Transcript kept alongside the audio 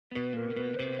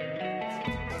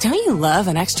Don't you love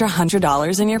an extra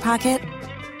 $100 in your pocket?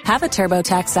 Have a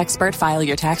TurboTax expert file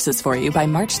your taxes for you by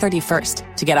March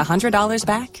 31st to get $100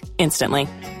 back instantly.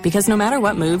 Because no matter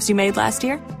what moves you made last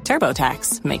year,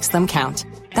 TurboTax makes them count.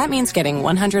 That means getting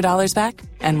 $100 back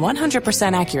and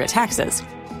 100% accurate taxes,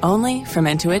 only from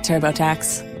Intuit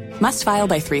TurboTax. Must file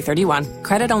by 3/31.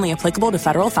 Credit only applicable to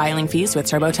federal filing fees with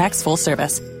TurboTax full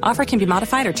service. Offer can be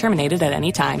modified or terminated at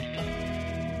any time.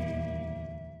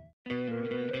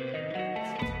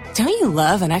 Don't you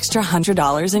love an extra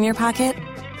 $100 in your pocket?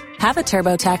 Have a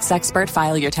TurboTax expert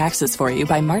file your taxes for you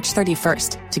by March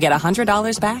 31st to get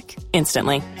 $100 back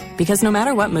instantly. Because no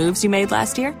matter what moves you made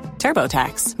last year,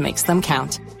 TurboTax makes them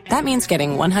count. That means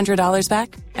getting $100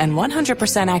 back and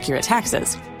 100% accurate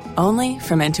taxes, only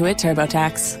from Intuit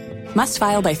TurboTax. Must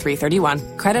file by 3/31.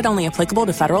 Credit only applicable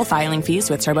to federal filing fees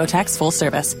with TurboTax full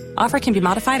service. Offer can be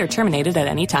modified or terminated at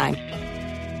any time.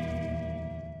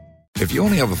 If you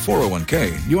only have a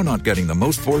 401k, you're not getting the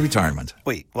most for retirement.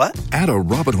 Wait, what? Add a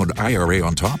Robinhood IRA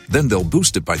on top, then they'll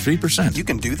boost it by 3%. You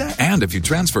can do that? And if you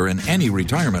transfer in any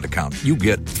retirement account, you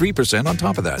get 3% on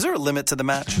top of that. Is there a limit to the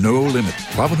match? No limit.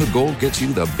 Robinhood Gold gets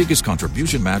you the biggest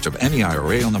contribution match of any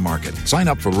IRA on the market. Sign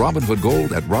up for Robinhood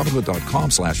Gold at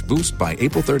Robinhood.com/boost by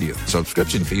April 30th.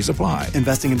 Subscription fees apply.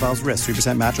 Investing involves risk.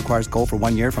 3% match requires gold for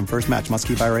 1 year from first match. Must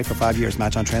keep IRA for 5 years.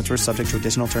 Match on transfers subject to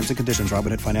additional terms and conditions.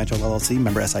 Robinhood Financial LLC,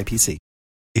 member SIPC.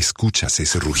 Escuchas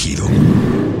ese rugido.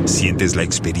 Sientes la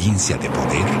experiencia de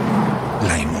poder,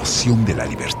 la emoción de la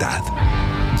libertad.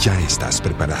 Ya estás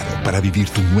preparado para vivir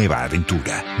tu nueva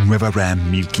aventura. Nueva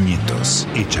Ram 1500,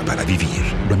 hecha para vivir.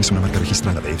 Ram es una marca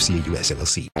registrada de FCA US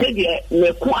LLC.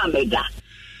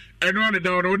 Eno ne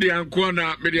da no de anko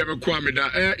na media me kwa me da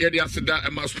ye de aseda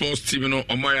e ma sports team no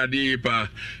omoya de pa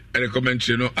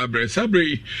recommendation no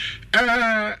abresabre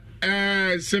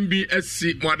sembi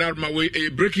SC Mwadarma we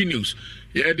breaking news.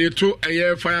 Yeah, they to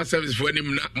a fire service for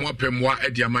him more pemwa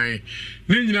at Yamai.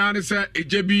 Nina answer a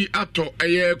JB ato a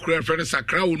year cruel friend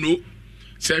Sacrauno,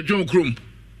 Sir John Crum,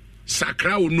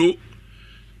 Sacrauno,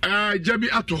 JB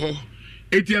ato ho.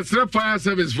 It is a fire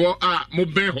service for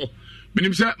Mobeho.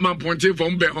 Minimsa Mamponte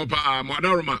from Beho pa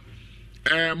Madarma.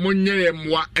 Munye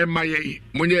mwa MIA,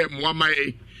 Munye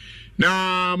Mwamae.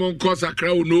 Na Monco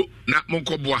Sacrauno, not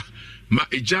Moncobua, ma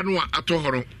Ijanua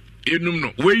atohoro. Enum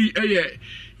no. We a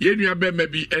yenu abe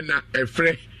maybe ena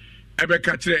efre ebe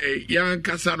katre yan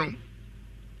kasa no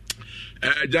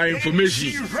ja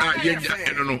information yenya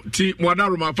eno no ti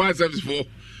Mwadaroma fire service for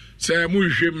say mu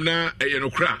hwem na no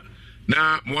kra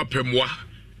na mo apemwa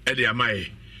e de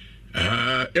amaye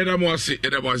ena mo ase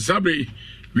ena mo zabe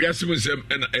wi asem nsem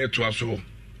ena eto aso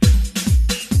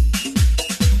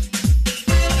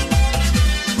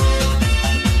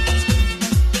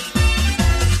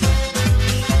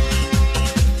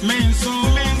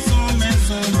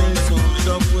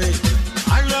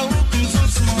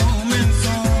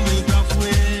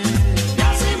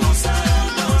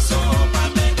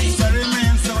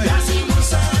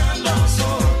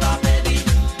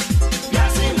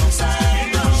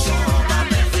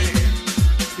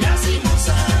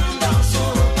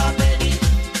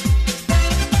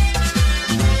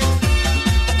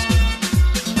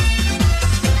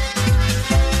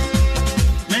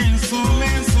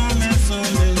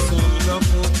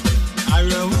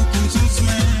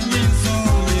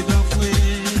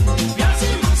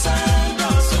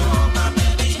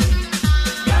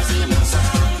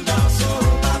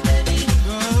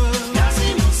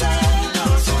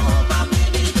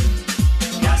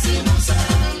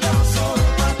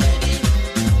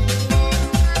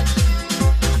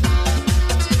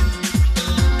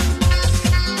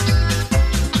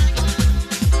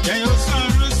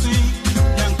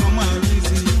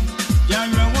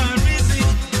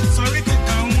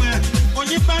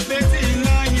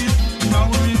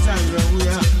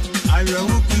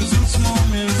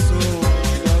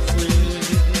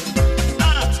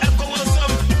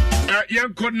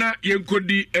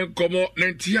yenkodi enkomo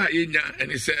nentia yenya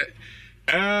ene se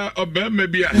obema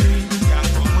bia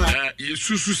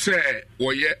yesusu se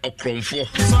woye okromfo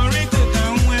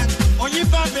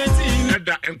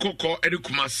da enkoko ene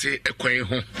kumase ekwan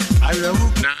ho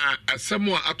na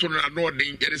asemo atono na no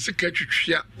den yere se ka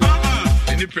twitwia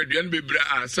ene peduan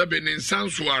bebra sabe ne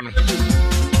nsanso ano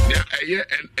na eye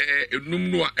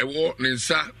enum no a ewo ne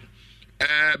nsa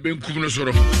benkum no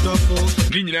soro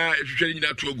ni nyina ehwehwe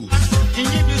nyina to agu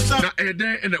na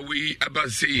eden na we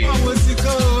abase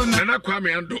nana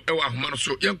kwame ando ewa ahoma no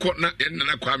so yenko na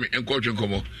nana kwame enko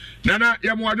twenkomo nana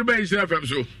yamo adu ba Israel fam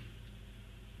so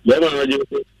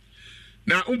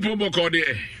na umpo boko de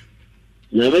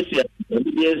na mesia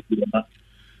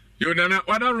Yo nana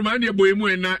wada remind you boy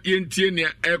mu na yentie ne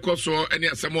ekoso ene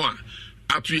asemo a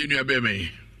ato ye nua be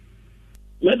me.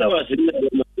 Meda was in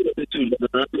the two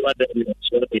na wada ni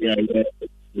so ya ya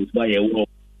ba ye wo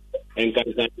en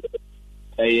kan kan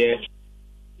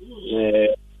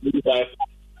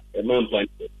man pan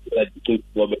that to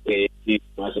go be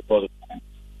ma support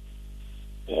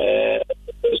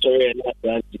sorry na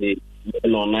that the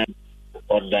online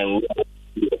or down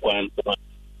one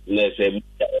let's say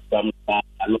some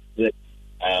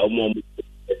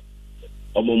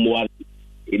omomwa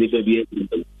ili to be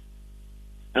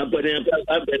but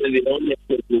the only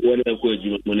one ko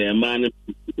ju mo na man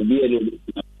be any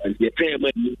and the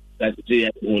payment that they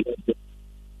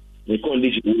the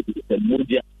condition the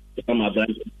media come about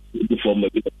from a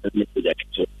bit of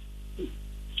so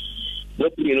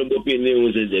what you know the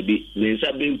news is a bit they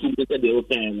have been completed the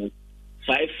open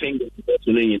 5 fingers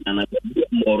to lay in another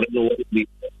more no be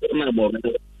more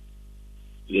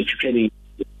the training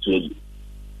so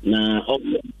na all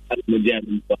media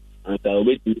and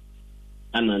waiting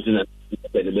and antenna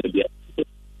the baby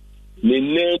the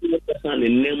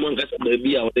name one kasa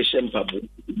baby a the shampoo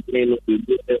no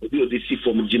the see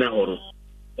from Gina Oro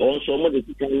also mo the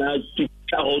can now to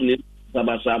hold it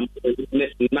sabasam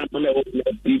na mana o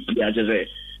PP a je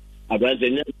abranche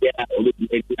nya ya o be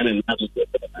and na so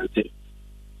say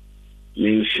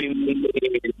me film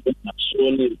so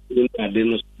ni na de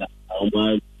no sta o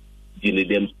ma jini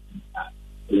dem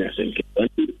ya senke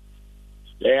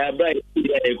abrai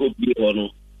ya ko bi ono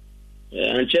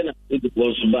anchena it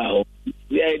was ba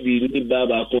ya di ni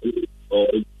baba ko o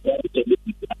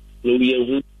no ye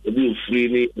hu be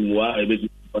free ni wa be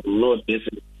Lord this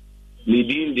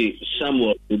leading the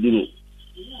Samuel Oduro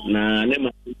na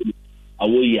nema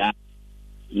awoya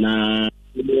na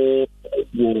wo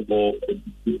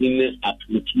in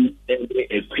application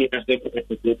e create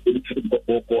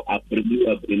ko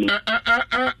abrinu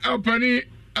apani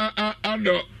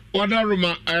ando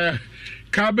wadaruma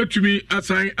ka betumi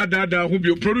asan adada ho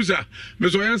bio producer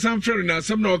meso yansan frere na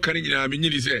asem na o kan nyina me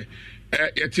nyini se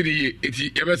yetiri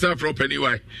eti yebesa fro pani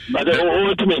why but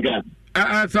o to mega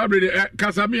sabre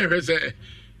kasami ehwese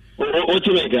o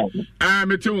to mega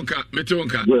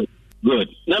metonka good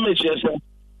na me chese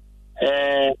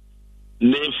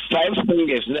ne 5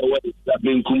 fingers na what have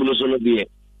been cumuloso no be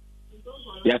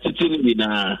ya titini bi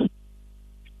na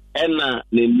ena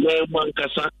ne nemo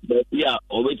nkasa ya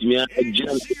obetimi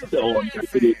agina se o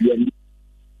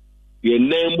ye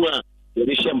nemo a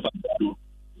ye shempa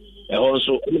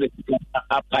also the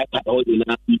pipe all in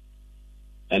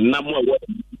and number what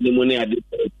the money I did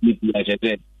like I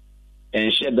said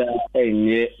and share that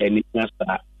any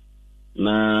master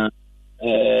na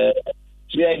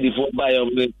try before buy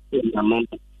of the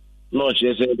no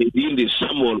she said in the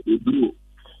Samuel Udu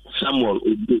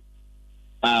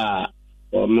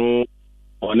or no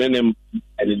on them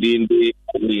and the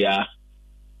we are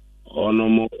or no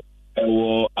more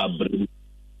ewo abri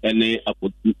any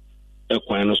aputi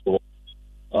ekwan so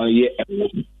oye ewo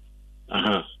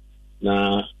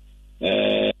na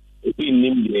we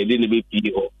nim the dey be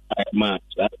PO ma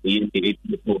that we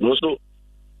no so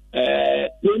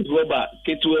don't roba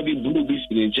ketu bi blue bis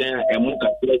ni nchen emu ka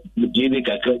jini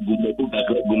ka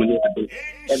gumu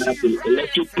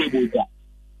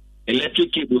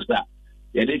electric cables that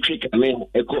electric and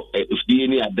echo fie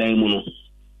ni adan mu no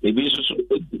e bi so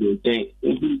nchen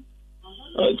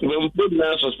when put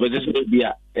na suspect be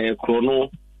a chrono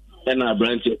and a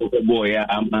branch of a boy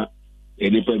ama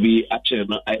enipa bi actually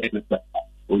no identify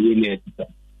only near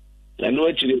I know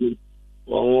actually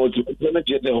oh to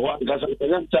get the one gas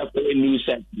and tap a new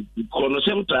set chrono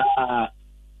center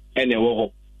and a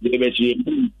walk the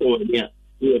be so near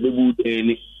we be good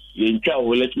any in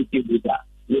chow electric that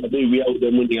we are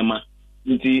the money ama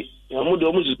nti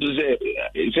amudo mu to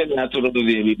say na to do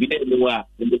the be anywhere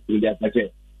in the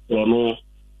no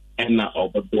na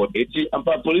obodo eti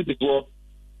ampa political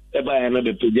eba ya na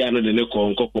be pediano de ne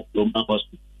konko hospital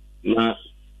na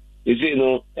isi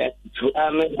no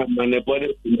ana na ne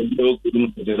pode no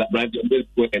de la branch de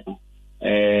ko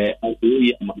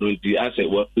ayi amanoti ase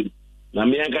wo na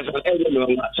me anka sa no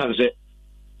sanse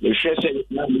le chese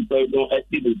na mi to no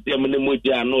eti de dem ne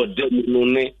moja no dem no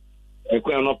ne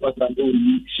ekwa no pasa do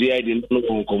CID no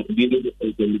konko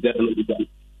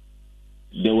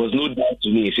there was no doubt to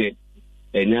me say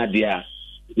Nadia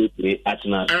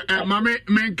Mame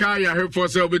menka ya he for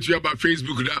sale bet you about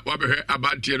Facebook that wa be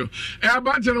about you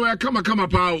about you we come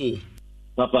pa o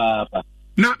papa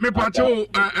na me pacho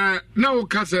na o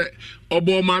ka se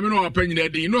obo mame no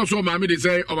apanyina din no so mame de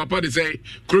say o papa de say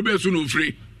krobe su no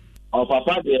free o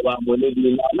papa de wa mo le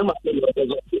din na ma se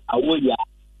awoya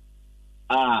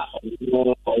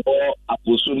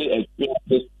apostle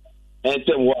experience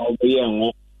enter wa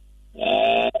oye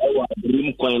wa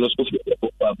brim kwan no so fi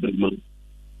wa brim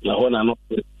na ona no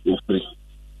free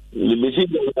le besi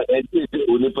de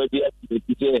onipa dia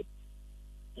ti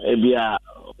ebia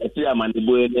ati amane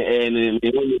boye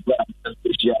ne woni ba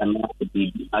special na bi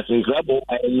atinkrabo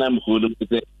ayinam ko do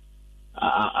te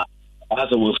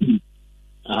asa wo fi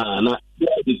na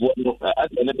di ko no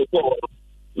asene de ko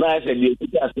na ase di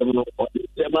ti asem no ko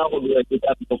te ma ko do ti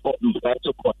asem ko ba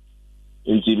to ko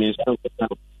inti me san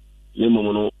ko ne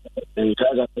mo no en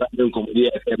kaga tra den ko di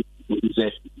asem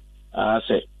se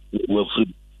ase wo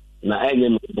free na enye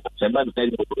me se ba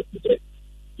te ko te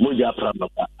mo ja pra ba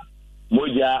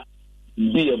moja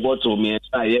bi e bottle me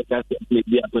sa ye ka se me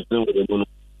bi apetre wo no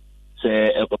se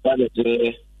e ko pa de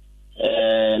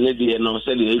ne di no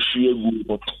se le ehwu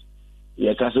egu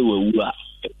ye ka se wo wu a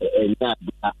nya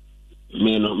ba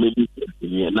me no me bi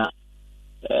na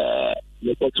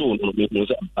ye ko to no me no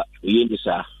sa ye bi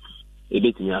sa e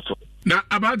betimi ato na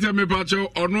abate me pa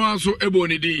cho ono aso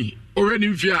eboni di o we ni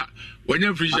mfia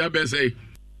wonya frisia be sei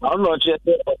ono che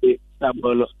te o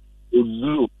tabolo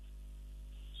uglu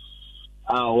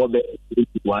what the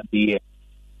 1 year.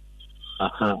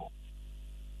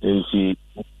 And she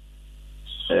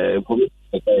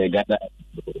got that.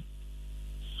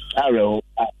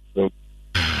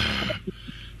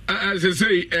 As I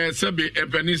say, Sabi, a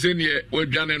penison here, we're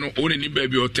Janet owning him,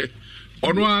 baby, or te.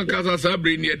 On one casa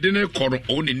Sabri near dinner, corner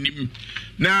owning him.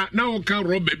 Now can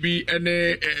rob baby and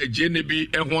a Jenny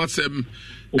and once them.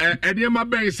 And your my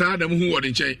base Adam who are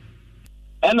in chain.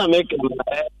 And I make a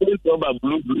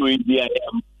blue India.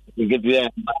 Get there.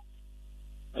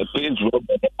 A paint robe,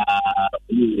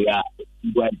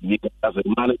 white as a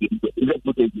man.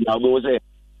 Put it now, was a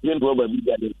paint robe,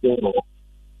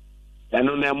 and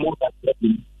on a more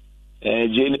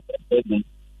Jane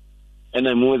and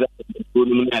I moved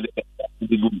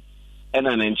and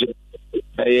an engine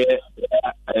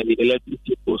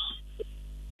electricity post.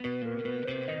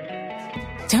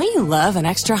 Don't you love an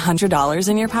extra $100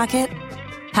 in your pocket?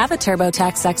 Have a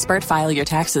TurboTax expert file your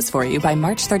taxes for you by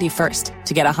March 31st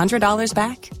to get $100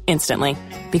 back instantly.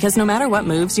 Because no matter what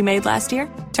moves you made last year,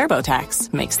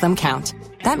 TurboTax makes them count.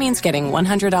 That means getting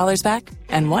 $100 back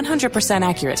and 100%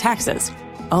 accurate taxes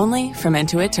only from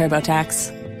Intuit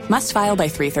TurboTax. Must file by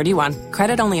 3/31.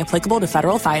 Credit only applicable to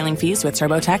federal filing fees with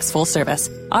TurboTax full service.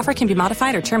 Offer can be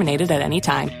modified or terminated at any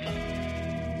time.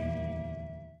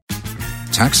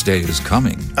 Tax day is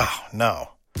coming. Oh, no.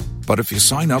 But if you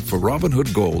sign up for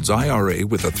Robinhood Gold's IRA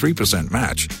with a 3%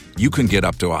 match, you can get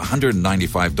up to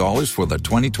 $195 for the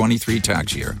 2023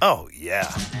 tax year. Oh, yeah.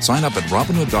 Sign up at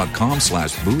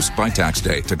Robinhood.com/boost by tax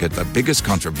day to get the biggest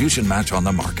contribution match on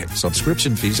the market.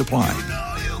 Subscription fees apply.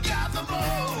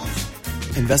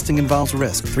 Investing involves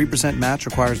risk. 3% match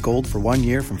requires gold for 1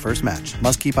 year from first match.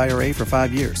 Must keep IRA for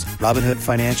 5 years. Robinhood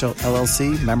Financial,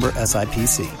 LLC, member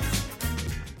SIPC.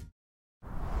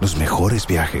 Los mejores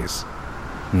viajes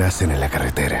nacen en la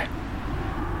carretera,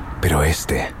 pero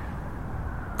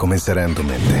comenzará en tu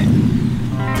mente.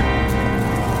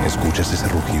 ¿Escuchas ese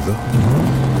rugido?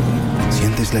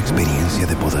 ¿Sientes la experiencia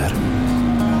de poder?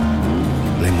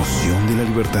 ¿La emoción de la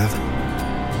libertad?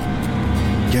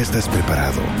 Ya estás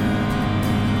preparado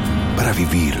para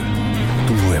vivir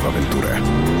tu nueva aventura.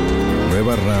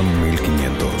 Nueva Ram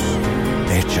 1500,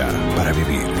 hecha para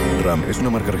vivir. Ram es una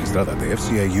marca registrada de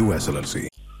FCI US LLC.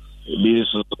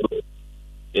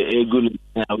 Good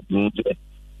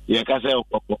ya ka say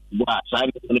wa sa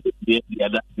ni ya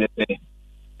da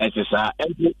ese sa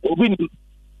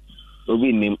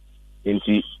obi nim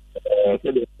enti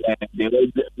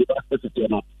de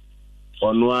no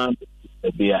onwa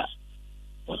bia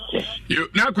ote you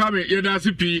na kwame ye da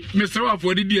sipi Mr.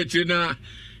 Wafo di akire na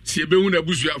si ebe hu na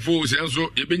busuafo senso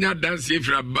ebenya dance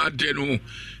efra bade no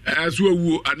so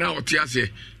awu ana ote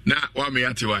ase na wa me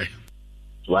yate wai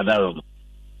wadaro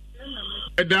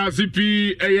da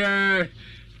sipi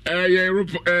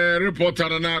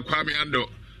reporter na kwame ando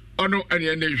ono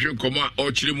ene ne hwe nkoma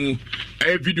o kire mu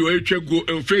video etwa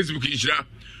go Facebook inshira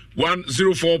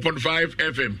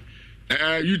 104.5 FM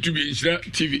YouTube inshira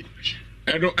TV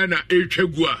eno na etwa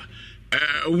go a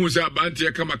ohun sa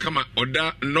bante kama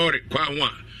oda nore kwa ho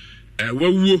a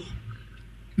wawuo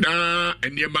na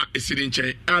enema esiri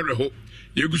nchen areho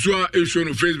yeguso a ehwo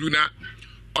no Facebook na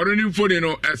oroni phone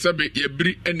no esabe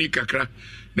yebri ani kakra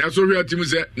na so hwe atim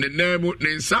se ne namu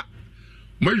ne nsa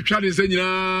mahwwa ne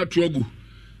nyina toagu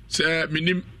se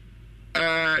minim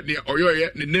ne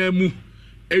oyoye ne namu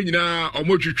enyina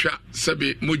omotwitwa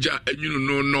sabe moja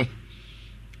anyunu no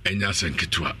enya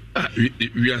senketwa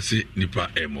wiase nipa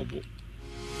emobo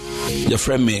Your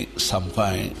friend me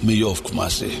Sampai, Mayor of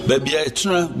Kumasi. Baby, I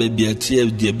try, baby, I tear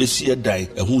the Bessia die,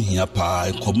 a who here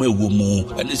pie, come a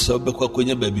woman, and it's a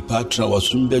Bequaquina baby patra was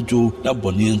soon bejo, that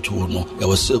Bonnie and Tono. There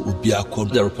was a Ubia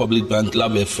called the Republic Bank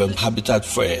Love FM Habitat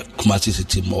Fair, Kumasi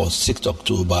City Mall, 6th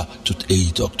October to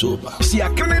 8th October. See,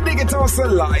 I can't digital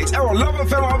sunlight, our Love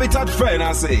FM Habitat Fair,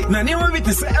 I say. Now, new with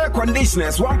the air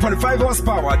conditioners, 1.5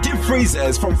 horsepower, deep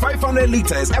freezers from 500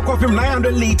 liters, Aquafilm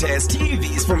 900 liters,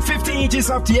 TVs from 50 inches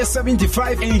up to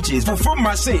 75 inches, for food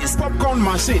machines, popcorn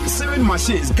machines, sewing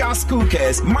machines, gas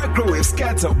cookers, microwaves,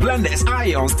 kettle, blenders,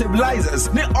 irons, stabilizers,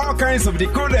 all kinds of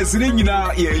decoders in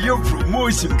your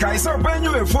promotion. Kaisa, when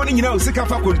you were phoning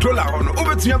Sikafa controller on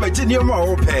over to your Virginia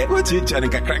more pay, which is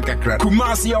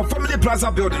Kumasi, your family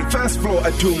plaza building, first floor,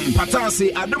 Atum,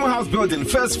 Patasi, Adamo House building,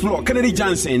 first floor, Kennedy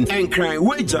Johnson, and Crane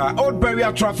Wager, Old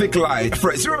Barrier traffic light,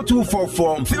 for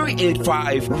 0244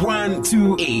 385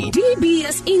 128.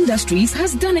 DBS Industries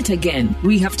has done it again.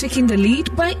 We have taken the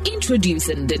lead by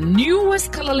introducing the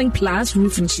newest Colorlink Plus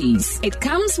roofing sheets. It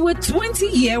comes with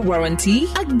 20-year warranty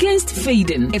against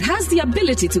fading. It has the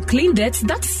ability to clean dirt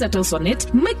that settles on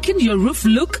it, making your roof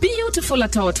look beautiful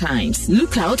at all times.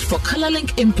 Look out for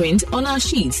Colorlink imprint on our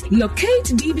sheets. Locate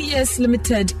DBS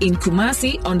Limited in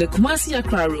Kumasi on the Kumasi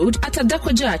Accra Road at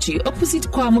Adakwajachi opposite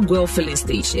Kwamo filling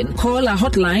station. Call our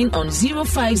hotline on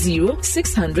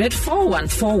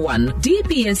 050-600-4141.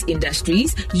 DBS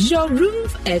Industries, your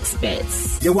roof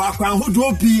experts. You walk around who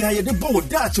do be the boat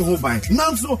Dutch home by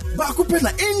Nanso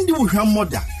Bakupena Indi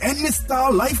Hamoda any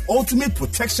Star Life Ultimate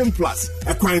Protection Plus.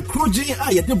 A crime cruising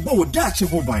the boat Dutch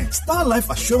home by Star Life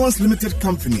Assurance Limited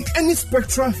Company. Any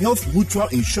Spectra Health Mutual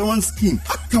Insurance Scheme.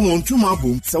 Come on to my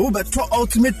boom, so better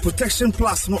Ultimate Protection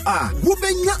Plus no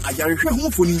Wubenya Ayarihe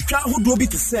home for Nika who do be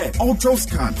to say ultra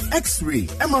scan, X-ray,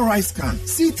 MRI scan,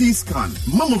 CT scan,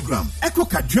 mammogram,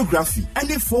 echocardiography, and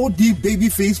a 4D baby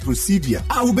face procedure.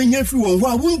 I will be everyone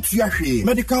who won't you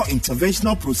medical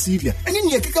interventional procedure. And in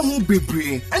your kick won't be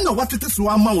brave. And know what it is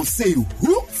one will say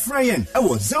who? Frayan, I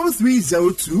was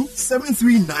 0302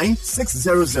 739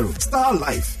 600. Star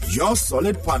Life, your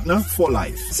solid partner for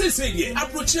life. Say,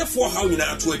 approach here for how you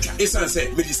know to it. It's answer,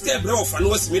 me describe of and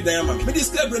was me diamond. Me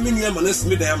describe minium and us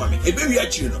me diamond. A baby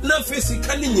at you. Now facing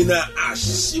Kanina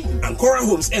Ash. And Cora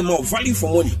Homes and more value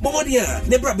for money. Bomodia,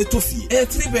 Nebra Betofi, a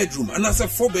 3-bedroom and as a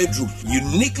 4-bedroom.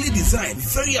 Uniquely designed,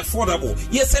 very affordable.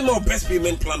 Yes, I'm our best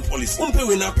payment plan policy. Umpe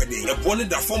win up a day, a bonnet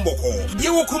da fumbo call.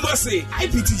 Yewo Kumase,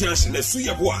 IPT Junction, a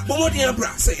Suya Boa. Bomodia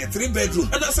Bra, say a 3-bedroom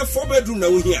and as a 4-bedroom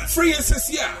now here. Free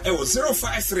SSR, it was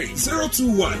 053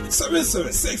 021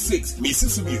 7766.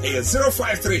 Mississippi, a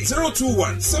 053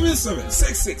 021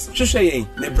 7766. Shushay,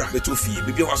 Nebra Betofi,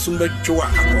 Bibi Wasumba Joa,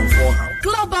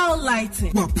 Global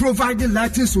Lighting. We're providing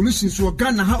lighting solutions for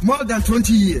Ghana more than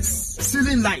 20 years.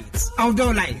 Ceiling lights,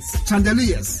 outdoor lights,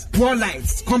 chandeliers, wall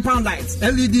lights, compound lights,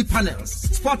 LED panels,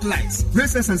 spotlights,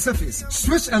 braces and surface,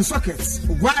 switch and sockets,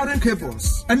 wiring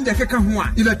cables, and the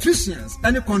Kekahua, electricians,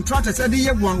 and the contractors at the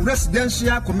year one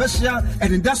residential, commercial,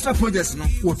 and industrial projects. No,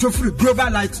 or to free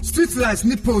global lights, street lights,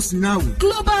 nipples now.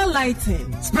 Global Lighting.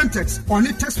 Spentex,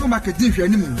 only textile market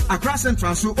division, across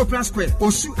Central, so Opera Square,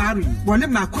 Osu Ari, one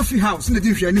in my coffee house in the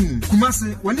division,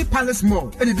 Kumasi, one in Palace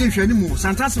Mall, and the division,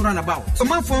 Santaso Runabout. A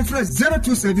month from fresh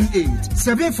 0278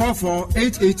 744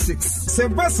 886.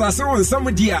 Sebasa so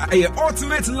some dear a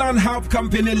Ultimate Land Help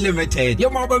Company Limited. Your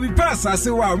mobile passa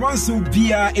so Monsu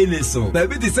Bia Iniso.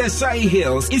 Baby this is Shy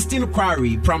Hills, Eastern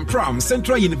Quarry, Pram,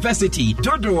 Central University,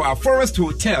 Dodoa Forest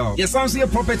Hotel. Yes, I'm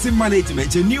property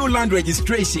management, a new land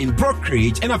registration,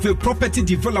 brokerage, and of a property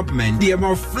development. They are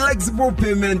more flexible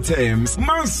payment terms.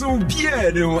 Monsu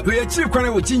Bia no we are cheap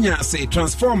say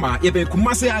transformer, Yebe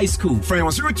Kumasi High School,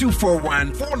 from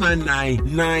 0241 499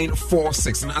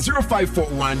 946 and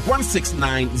 0541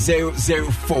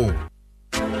 169004.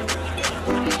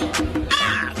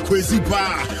 Crazy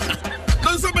bar.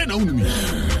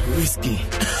 Whiskey.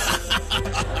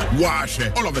 Wash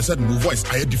it. All of a sudden, my voice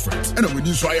I different. And when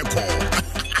you saw a call.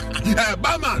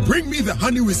 Barman, bring me the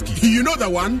honey whiskey. You know the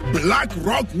one? Black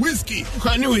Rock Whiskey.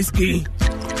 Honey whiskey.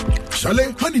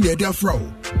 Chalet, honey near their fro.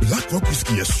 Black Rock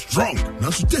Whiskey is strong. Now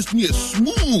so taste me is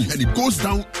smooth and it goes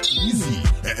down easy.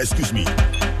 Excuse me.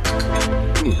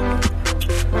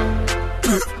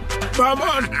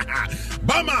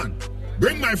 Barman,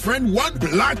 bring my friend one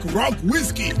Black Rock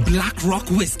Whiskey. Black Rock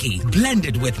Whiskey,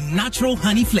 blended with natural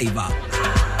honey flavor.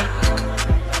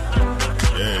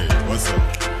 Hey, what's up?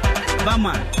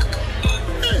 Barman.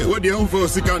 Hey, what do you want for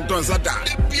second ton sata?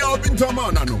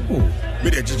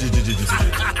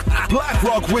 Black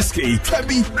Rock Whiskey,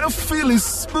 Tabby, the feel is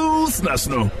smooth,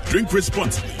 National. Drink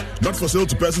responsibly. Not for sale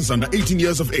to persons under 18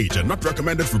 years of age and not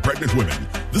recommended for pregnant women.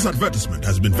 This advertisement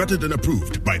has been vetted and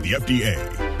approved by the FDA.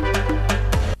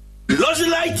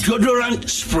 Lozilite deodorant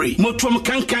spray. Motrom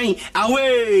kankai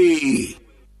away.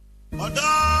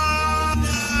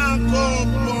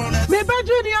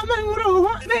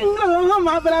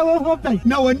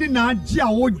 Now, when Nadia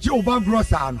or Joe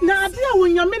Bagrosan, Nadia,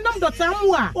 when you mean the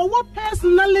Samoa, or what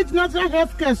personality natural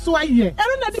healthcare so I hear. I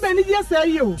don't know many years say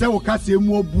you. So, Cassie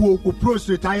more boo, who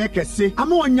prostate I can say,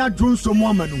 I'm on your drone some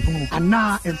woman who and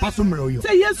now in Passomero.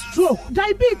 Say yes, stroke,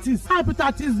 diabetes,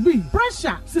 hepatitis B,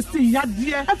 pressure, sister,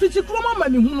 yadia, after you come on,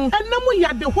 and no more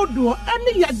yard the hodo, and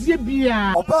the yadia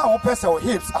beer. Oba opes our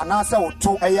hips and answer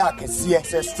to a yak,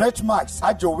 say stretch marks,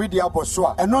 Ajo with the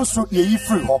Abosua, and also ye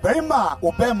free. Berima,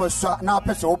 Obema, now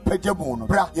peso Pejamoon,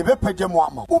 Bra, Yebe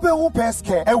Pejamama, Ube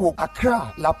Peske, Ewo,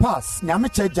 Accra, La Paz,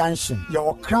 Nyamiche Junction,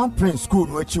 your Crown Prince School,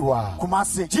 which you are.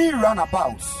 Kumasi, G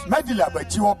Runabouts, Medila,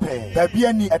 but you pay.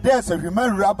 Babiani, a there's a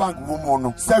human rabank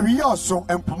woman, Serioso,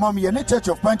 and Pumami, and Church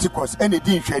of Pentecost, and a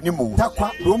dinch anymore.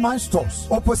 Takwa, Roman Stores,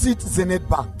 opposite Zenit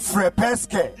Bank, Fre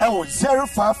Peske, Ewo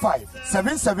 055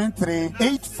 773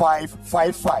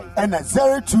 8555, and a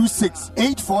 026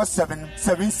 847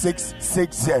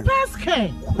 7660.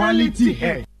 Peske, quality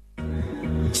hair.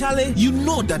 Charlie, you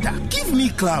know that. Give me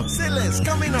clout. Say less,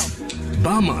 coming up.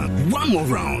 Barman, one more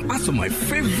round. As for my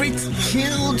favorite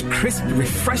chilled, crisp,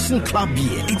 refreshing club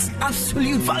beer, it's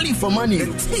absolute value for money.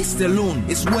 The taste alone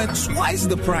is worth twice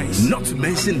the price. Not to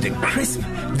mention the crisp,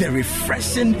 the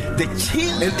refreshing, the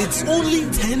chill. And it's only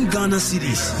 10 Ghana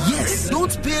cedis. Yes,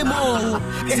 don't pay more.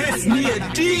 It's me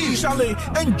a deal. Charlie,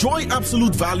 enjoy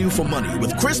absolute value for money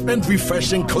with crisp and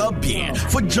refreshing club beer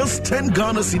for just 10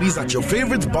 Ghana cedis at your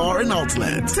favorite bar and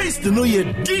outlet. Taste the New Year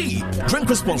deep. Drink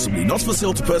responsibly. Not for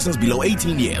sale to persons below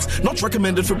 18 years. Not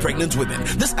recommended for pregnant women.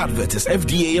 This advert is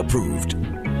FDA approved.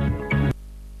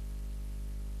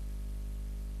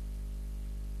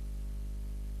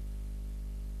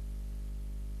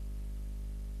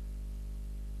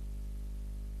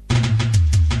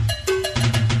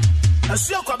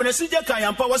 Asuo kwabenesije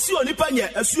kayampa wasi onipa nye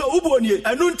asuo ubonie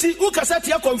enunti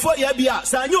ukasati akomfo ya bia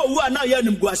sanye owu ana ya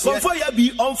nimguase komfo ya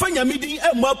bi onfanya midin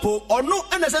emapo ono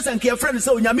enesese nke friend se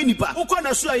onyame nipa ukọ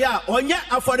na suo ya onye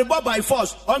affordable by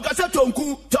force onkasa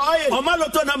tonku toye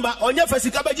omaloto number onye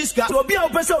fasika bajiska obi a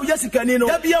opese oyesika ni no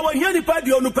da bia wo hia nipa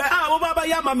di onupa a wo baba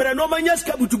ya mamre no manya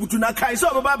sika butubutu na kai so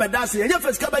baba bedase enye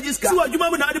fasika bajiska si adwuma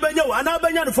mu na ade benya wo ana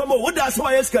benya no fomo wo da so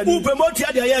oyesika ni upe moti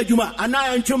ade ya adwuma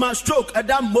ana ntwuma stroke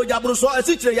adam moja so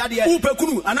asichire yade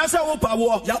upekunu anasa wo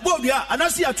pawo yabobia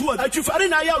anasa atuo atwifare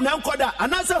na ya na nkoda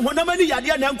anasa honamani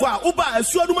yade na nko a uba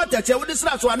asuo dum atache wo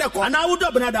disra so aneko ana wo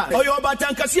dobnada oyo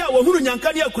batankase a wo huru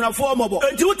nyankane akunafo mobo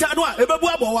enti utano a ebebu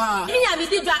abowa nya bi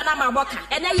di dwa na maboka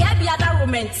ene ya bia da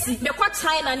romanti me kwa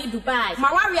China ni Dubai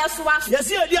mawaria so wa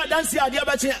yesi edi adanse ade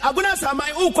abache aguna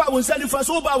saman ukwa wo nsani fa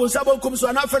so ba wo sabo kom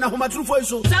so na fa na homatrufo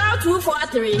so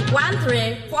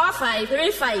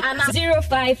 0243134535 and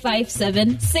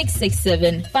 0557667510.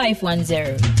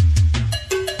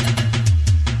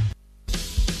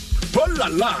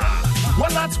 Bolala,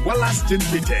 Wallace Gin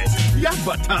Bitters,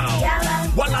 Yabatown,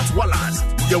 Wallace,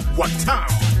 Yawatown,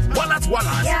 Wallace,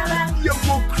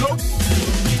 Yawokro.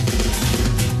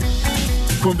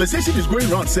 Conversation is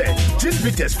going around, say, Gin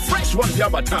Bitters, fresh one,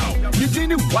 Yabatown,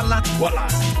 Eugene Wallace.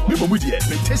 Me been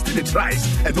tasting the rice,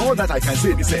 and all that I can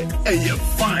say is, hey, you're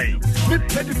fine. Me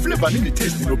petty flavor in the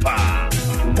taste, no pa.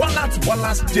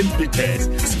 Wallace Gin Bitters,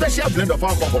 special blend of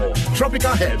alcohol,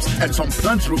 tropical herbs, and some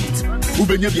plant roots.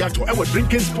 Ubenya biato, our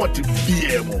drinking spot to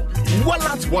BMO.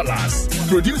 Wallace,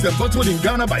 produced and bottled in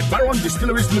Ghana by Baron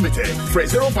Distilleries Limited. For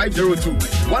 0502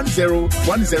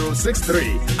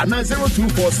 101063 and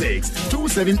 0246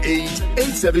 278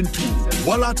 872.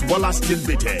 Wallace Gin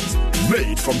Bitters,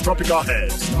 made from tropical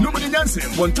herbs. Nobody dancing,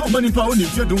 one top money pound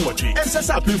if you don't watch it. And says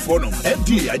up in phone,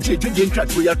 FDA, I JJ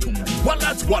Cat for your tomb.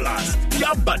 Wallace,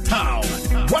 Yabatown.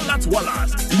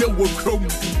 Wallace, you will come.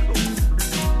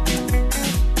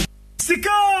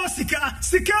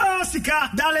 Sika,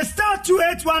 dale star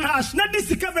 281 hash, not this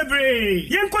sika bebre.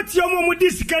 Yenkoti yomo mu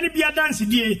this sika ni biya dance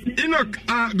die. Enoch,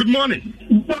 good morning.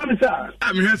 Good morning, sir.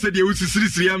 I'm here said you was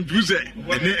seriously am to say.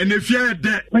 And if you're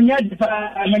dead.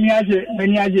 Maniaje.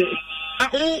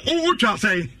 What you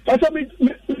say? That's what me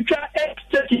try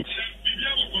 8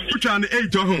 Put on the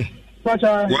 8 home.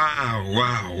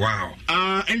 Wow.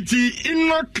 And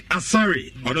Enoch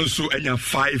Asari, also any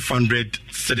 500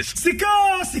 citizens.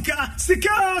 Sika,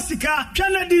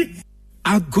 Kennedy.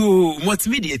 Ago, what's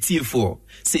media tea for?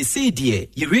 Say dear,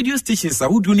 your radio stations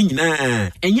are doing na.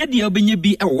 And yet the Albania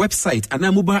be a website and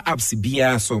a mobile apps be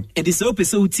so. And it's open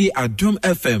so at Drum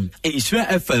FM, Insure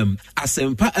FM,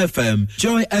 Asempa FM,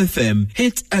 Joy FM,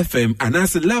 Hit FM, and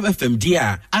as Love FM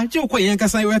dear. I joke when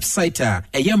Yankasai website a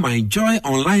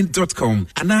myjoyonline.com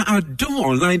and now at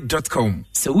domonline.com.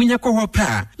 So when you call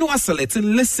her, no select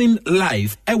listen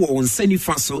live. I won't send you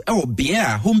faso. I will be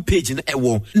a homepage in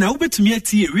Ewo. Now bet me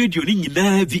at radio in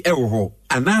the Ewo.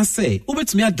 And I say,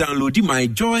 bet me download my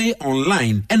Joy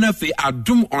Online and if I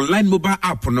Doom Online mobile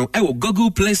app no Ewo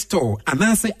Google Play Store and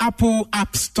I say Apple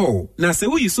App Store. Now say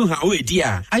we so how we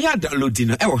dear. I downloading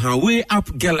Ewo Hawaii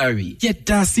App Gallery. Yet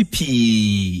that's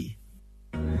P.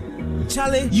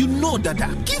 Charlie, you know that.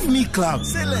 Give me club.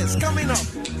 Say less, coming up.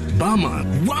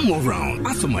 Barman, one more round.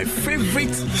 As for my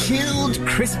favorite chilled,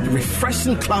 crisp,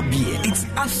 refreshing club beer, it's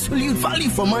absolute value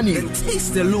for money. The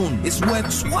taste alone is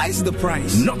worth twice the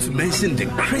price. Not to mention the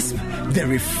crisp, the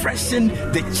refreshing,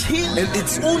 the chill. And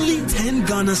it's only 10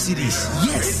 Ghana cedis.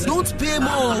 Yes, don't pay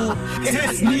more.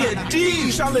 It's near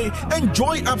deal. Charlie,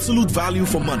 enjoy absolute value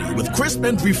for money with crisp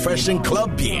and refreshing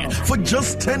club beer for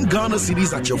just 10 Ghana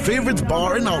cedis at your favorite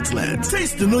bar and outlet.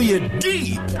 Taste the New Year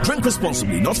deep. Drink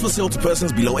responsibly, not for sale to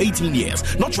persons below 18 years.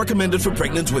 Not recommended for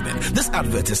pregnant women. This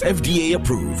advert is FDA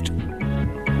approved.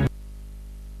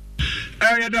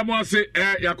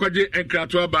 Yakwaje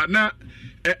enkrato aba na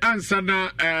ansa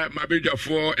na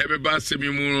mabedwafo ebeba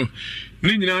semimu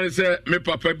ni nyina se me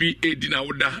papa bi edina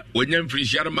woda wonya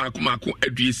mfirihia mako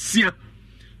aduesia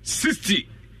 60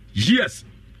 years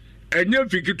enya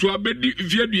fikitwa bedi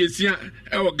viaduesia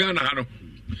e Ghana ha no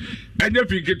enya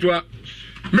fikitwa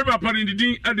me papa ni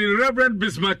din at the Reverend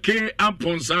Bismarck K.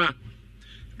 Amponsa.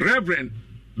 Reverend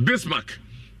Bismarck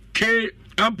K.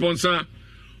 Amponsa,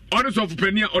 Orders of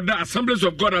Penia or the Assemblies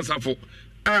of God Asafo,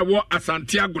 Awa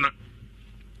Asante Aguna,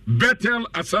 Bethel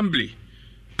Assembly,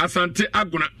 Asante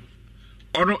Aguna,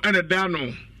 Ono and a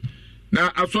Dano.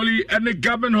 Now, actually, any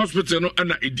government hospital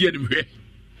and a idiot here.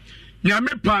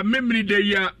 Nyamepa memory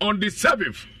day on the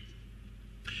 7th.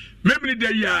 Memory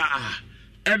day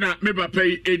and a meba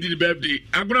pay 80 birthday.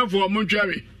 Aguna for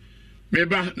Montreal.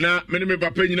 Meba na mene me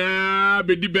papa nyina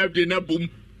be di birthday na boom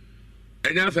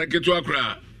enya saketo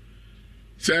akra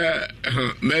se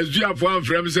mezu afo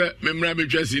amfrem se memra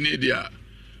metwasi ni dia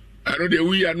aro de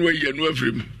wi anu ayi anu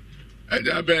afrim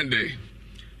eja bende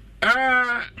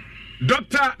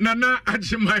Dr. Nana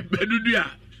Ajimai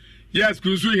Bedudua yes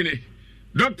kuzu hine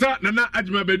Dr. Nana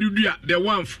Ajimai Bedudua the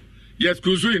one yes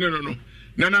kuzu hine no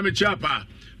Nana mechapa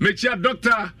mechia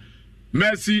Dr.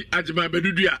 Mercy Ajimai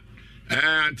Bedudua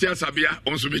Antia Sabia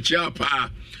onso mechia pa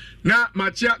na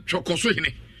machia chokoso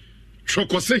hine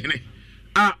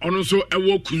ono so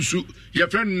ewo kunsu ye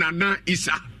friend Nana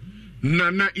Isa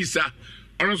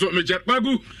ono so mechia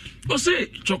bagu o se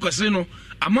chokose no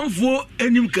amanfo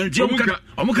enim kantie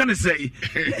omuka ne sei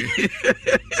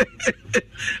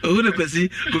o de kwesi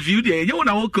ko fiu de ye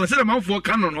wona wo consider amanfo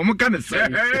ka no omuka ne sei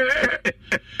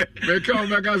meka o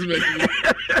magas meki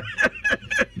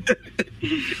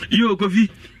yo kofi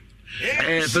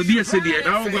Babia said,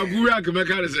 "Now go Gurak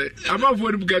Macarize. I'm not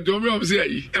for the Gatom of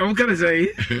Say. I'm going to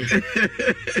say,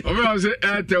 I'm say,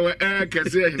 air can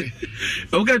say,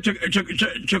 okay,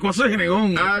 Checosini,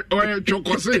 or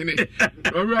Chocosini,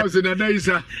 or Rose in a day,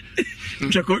 sir.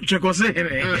 Checosini.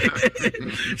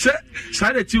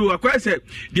 Said to a question,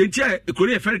 the entire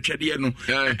Korea Furniture,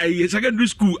 a secondary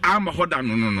school, I'm a hodan,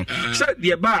 no. Said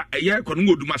the bar a year can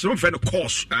go to my son for the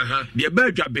course. The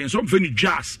bird have been some funny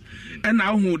jazz, and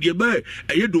now who the bird.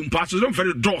 A year don't pass on for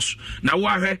the dross. Now,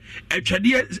 why a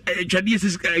Chadias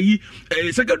is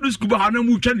a secondary school, Hana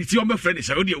Muchan, your friend,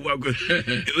 so dear work.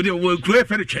 They will create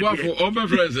for the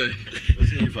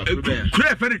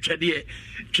Create for the Chadia,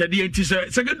 it is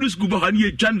a secondary school,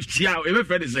 Hania Chan Xiao, ever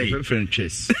friend is a friend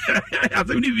chess. I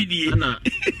think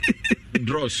the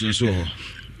dross and so.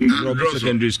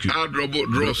 Secondary school.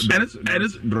 Dross. And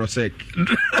it's Drossek.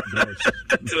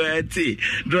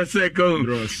 Drossek.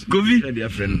 Govi. Dear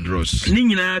friend Dross.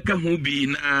 Nina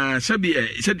Kahubi,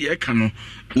 Sabia Cano,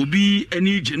 Ubi,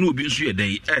 any genu be so a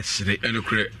day, Esre,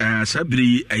 and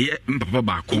Sabri, a Papa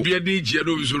Bako, be a day,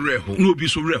 Jero is a reho, no be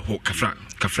so reho,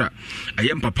 Kafra. I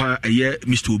am Papa, a year,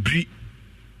 Mr. Ubri,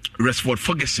 Resford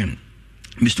Ferguson,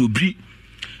 Mr. Ubri,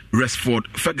 Resford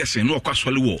Ferguson, no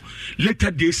Caswallow,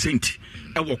 later day saint.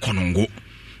 Ewo konongo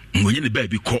ngoye ne ba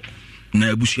bi ko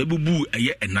na abusua bubu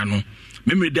eye enano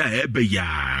memre da ebe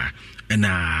ya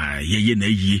na yeye na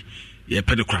yi ye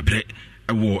pede krabre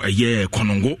ewo eye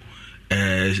konongo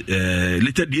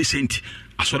later day saint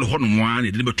asole hono mo an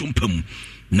de beto mpam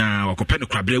na wakopɛ ne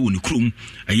krabre wo ne krum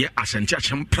eye Ashanti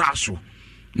Acham praso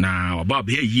na ɔba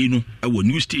bɛyɛ yie no ɛwɔ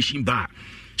new station bar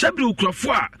sabere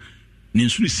okurafo a ne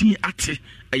nso sin ate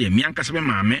ɛyɛ miankasa me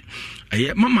maame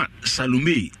ɛyɛ mama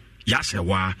Salome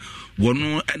yasewa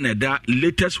wono ɛna da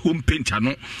latest home painter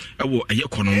no ɛwɔ ɛyɛ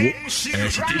kɔnɔwo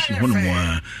station hono mo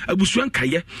a abusuan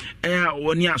kaye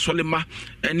wɔne asɔlema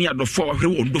ɛne adɔfo a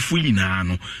wɔhwere wɔn dɔfo nyinaa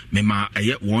no mema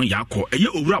ɛyɛ wɔn yakɔ ɛyɛ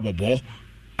owura bɔbɔ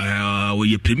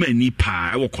wɔyɛ premier ni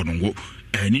pa ɛwɔ kɔnɔwo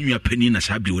ni nua pani na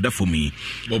sabi woda for me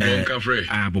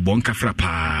bobon kafra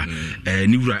pa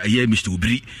ni wura ɛyɛ Mr.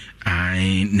 Obiri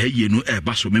na ye no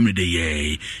ba so memre de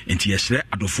ye enti yesre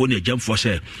adofo na agyamfo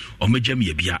sɛ ɔmagya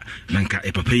me bia na nka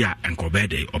papa ya anka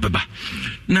obede obeba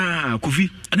na Kofi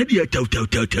ana dia taw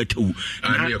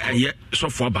na ye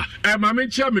sofo aba ma me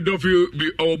chia me dofo bi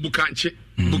o bukanche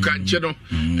no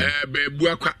be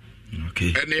buakwa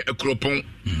okay ene ekropon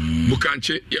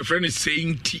bukanche ye friend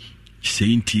Sainti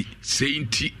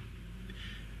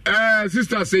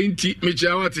sister Sainti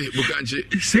Michawati Bukanche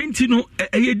Sainti no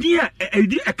eyedin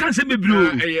a kan se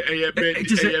bebro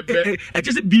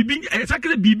just bibi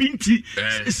exactly bibinti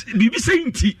bibi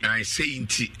Sainti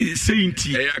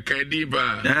akadi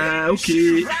ba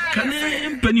okay kan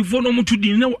penifo no mutu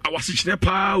din na awasechire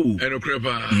pa o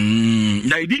enokrepa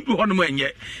na idin bi hono mo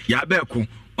enye ya ba ko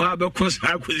abekos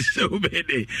akwese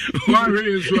obede wa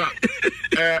hwe so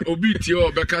a obi tie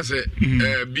obeka se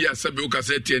bia sabe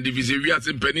okase tie divise wi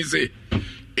ase mpani se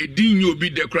edin nyi obi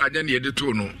de kra anya na yede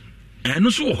to no no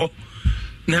so ho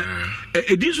na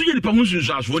edin so ye nipa ho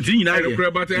sunsu aso nti nyina ye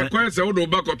kra but ekwa se wo do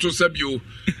ba koto sabio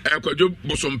ekwadwo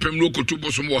bosompem no koto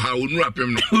bosom wo ha onu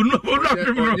apem no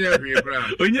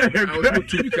onye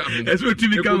tubika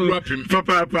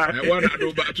papa wa na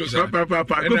do ba to sa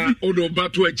papa na o do ba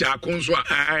to echa akonso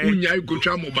a unya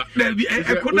ikotwa mo ba na bi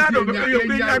ekona do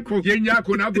ye nya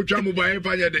ko na akotwa mo ba e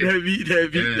fa ye de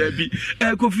David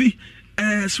Kofi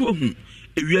so hu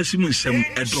ewiase mu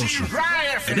nsɛm ɛdɔso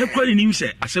ɛdɛ kora ne nim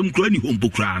sɛ asɛm kora ni hompo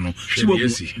kora no sɛ wahu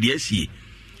deɛ asie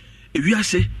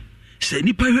ewiase sɛ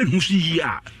nipa hwɛ ne ho so yie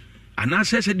a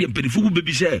anaasɛ sɛ deɛ mpanifo bu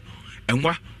bɛbi sɛ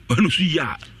ɛnwa ɔhɛ no so yie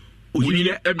a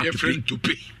ɔyine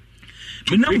atope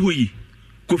menam hɔ yi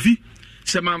Kofi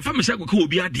sɛ mamfa me sɛ kɔka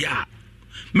obi adeɛ a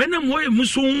menam hɔ yɛ mu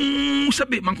so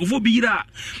sɛbe mankɔfoɔ bi yire a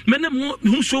menam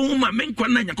ho so ma menkwa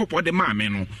na Nyankopɔn de maa me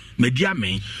no madi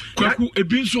ame kwaku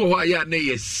ebi nso hɔ a yɛ na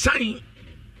yɛ san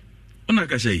ona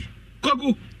ka say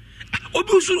kwaku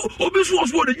obi so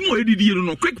oswo de dwuma edidi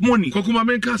no quick money kwaku ma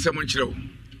menka asɛm nkyerɛw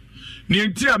ne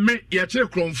enti a me yɛ kyerɛ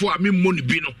krɔmfo a me money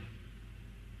bi no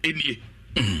enie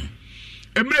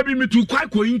emre bi metu kwai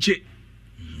ko inche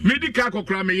medical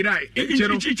kokra me yirai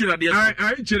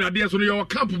inche so no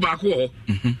camp back ho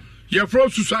ye from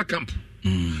susa camp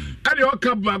and your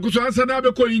camp back so answer na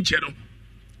be ko inche no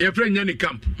ye friend nya ni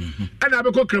camp and na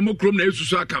be ko kramo krom na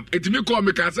susa camp etimi ko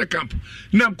me ka se camp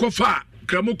na ko fa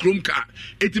kramo krom ka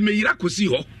etimi yira kosi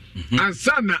ho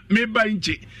ansa na me ba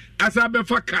inche asa be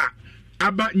fa ka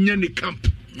aba nya ni camp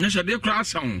na shade kra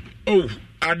asan oh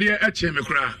ade eche me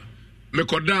kra me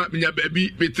koda nya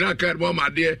baby me tracker mo ma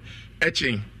ade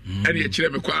echen and ye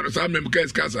kyerɛ me kwa no sa mem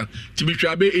kase kasa ti bi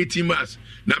twa be 18 months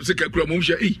na me se kakura mom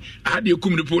hwɛ ade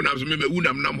ekum ne po na so me wu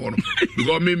nam ho no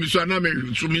because me so na me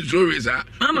so me so we sa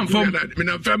na fam me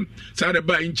na fam sa de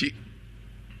ba inchi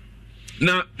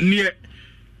na ne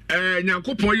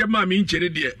Nyankopɔn ye ma me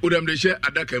nkyere de odam de hye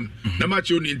adakam na ma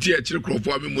kye oni nti e kyere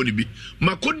krofo a me mo ne bi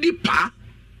makodi pa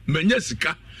manya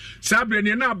sika sa bre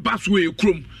ne na ba so e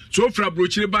krom so fra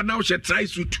brochire ba na wo hye try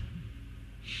suit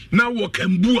na wo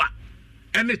kambua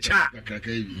ene cha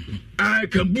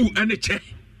kambu ene che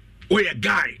o ye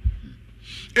guy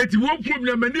eti one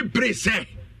problem ani prese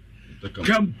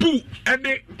kambu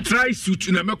ene try suit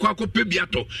na mekwa akopɛ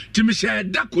biato ti me hye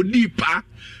da kodi pa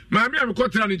maami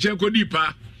amekotra ne chen kodi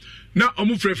pa na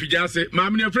omu fra fijase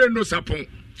maami ne fra no sapon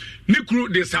ni kru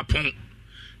de sapon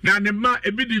na ne ma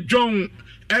ebi di John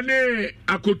ene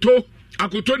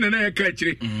akoto ne na ye ka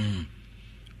akire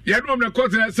ya no me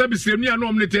kotra sabisem ni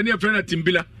anom ne tani fra na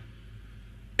timbila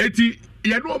eti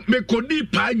ya no me kodi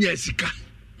pa nya sika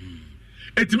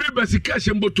eti me basika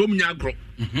shembotom nya agro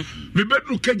me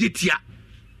bedru kajetia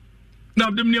na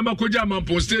abdem ne makoja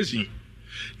amampo station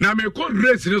na me ko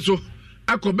race ne so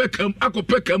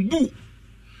akopekam bu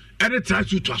ene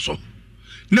trasu to so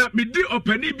na me di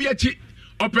opani bi achi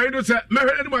opani no se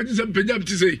mehwe ne mo achi se mpejam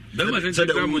ti sei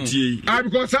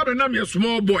because I'm a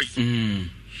small boy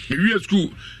me we school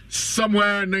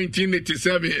somewhere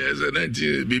 1987 as a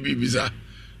 90 baby visa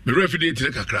me refugee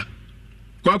te kakra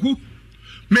kwaku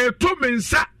me to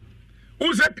mensa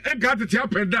who said enka te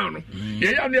up and down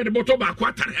ye ya near the bottom ba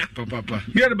kwatare papa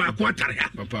near the ba kwatare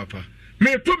papa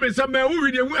me to mensa me who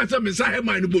we dey hu asa mensa he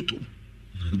man bottom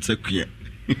nsekue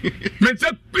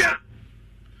mensa pia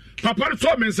papa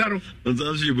so mensa no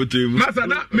masa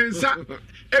na mensa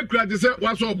ekura de se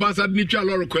waso obasa ni twa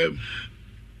loro kwam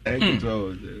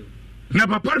na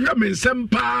papa hwa mensam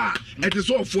pa ete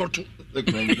so ofoto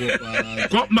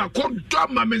ko ma ko do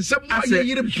ma mensam aye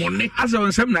yire bone asa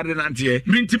wonsam na de nante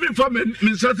mintimi fa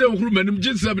mensa se ohuru manim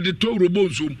jinsa de to robo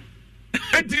nsum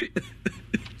enti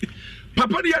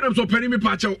papa dia nam so pani me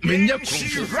pa che menye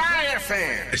kromfo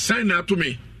sign na to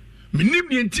me minim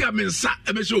ni enti a mensa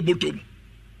ebe se obotom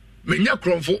menye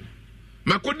kromfo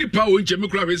makodi pa o nche me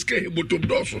kura weske botom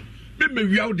doso me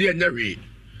wiaw de anya we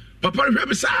papa hwe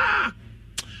me sa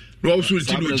no also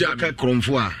ti no jame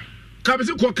kromfo a ka be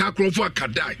se ko ka kromfo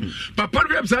akadai papa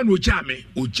hwe me sa no jame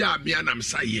o jame anam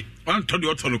saye anto de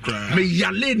oto no kra me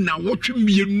yale na wotwe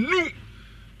mienu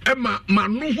ema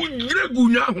manu hu nyiragu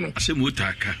nya hono asemu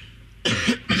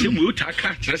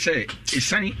utaka trese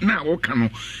isan na wo ka no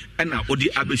na odi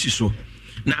abesi so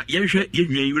na yenhwe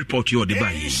yenwen report yo de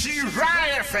ba yi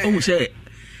o se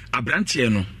abrantie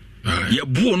no ye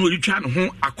buo no ritwa no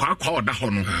ho akwa oda ho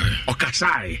no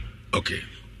okasae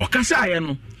okasae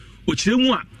no o kire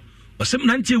mu a osem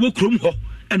na ntie wo krom ho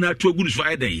na atu agu so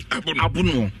ayedai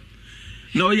abuno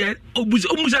na o ye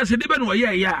omusa se de be no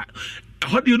ye ya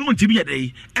ho de no ntimi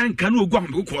yedai enka no ogu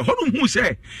ahom ko ho no hu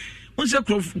se onse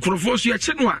krofo so ye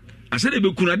che no a ase de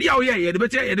be kuna dia o ye de be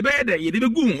te ye de be yedai ye de be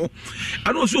gu ho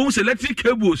ana so hu se electric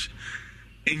cables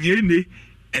enye ne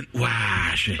and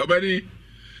wash obani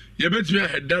ye betumi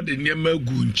aheda de niam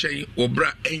agu nchen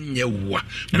obra enye wa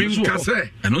minka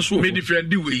se me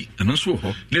defend we eno so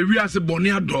ho na wi ase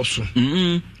bone adoso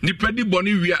nipa di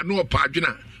bone wi na opa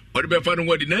adwena o de be fa no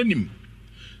wadi na anim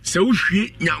se wo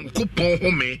hwie nyankopon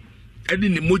home edi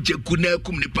ne mojaku na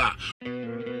akum nipa.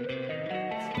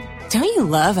 Don't you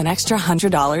love an extra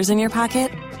 $100 in your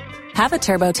pocket? Have a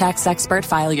TurboTax expert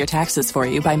file your taxes for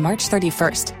you by March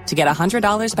 31st to get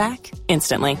 $100 back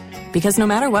instantly. Because no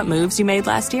matter what moves you made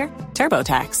last year,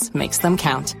 TurboTax makes them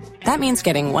count. That means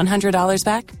getting $100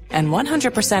 back and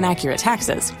 100% accurate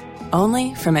taxes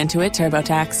only from Intuit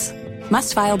TurboTax.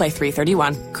 Must file by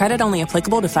 3/31. Credit only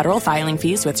applicable to federal filing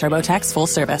fees with TurboTax full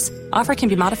service. Offer can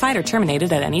be modified or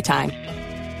terminated at any time.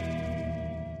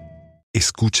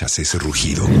 ¿Escuchas ese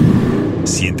rugido?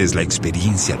 ¿Sientes la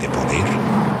experiencia de poder?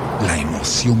 ¿La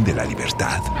emoción de la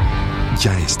libertad?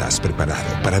 Ya estás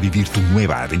preparado para vivir tu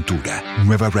nueva aventura.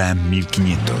 Nueva Ram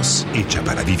 1500, hecha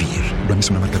para vivir. Ram es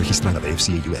una marca registrada de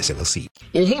FCA US LLC.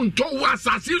 Ohunto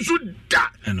wasasi su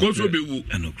da. Koso bewu.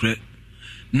 Enokre.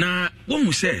 Na won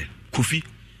se Kofi.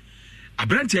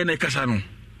 Abrante na kasa no.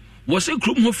 Wo se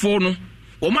krom hofo no.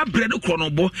 Oma bread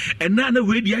kronobo ena na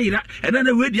wedi ayira ena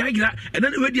na wedi ayira ena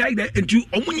na wedi ayira enti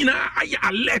omunyina aye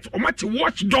alert oma te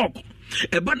watchdog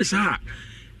eba ne sa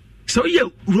so ye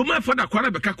Roman father kwara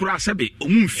beka kura sebe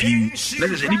omumfi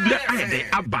na se ni bia ayede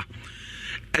aba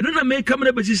eno na me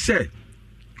kamera be se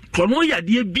krono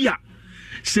yade bia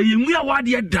se yenwu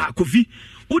awade da Kofi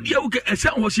wodi awuke ese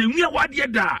ho se yenwu awade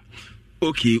da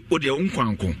okay wodi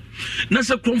unkwanko na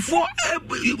se kromfo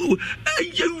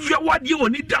ye awade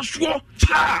woni da so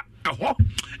ta ho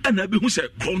ana be hu se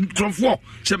kromfo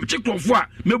se me kromfo a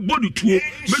me bodu tuo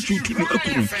me tutu no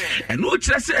akunu eno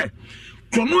kire se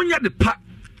krono nya de pa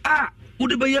a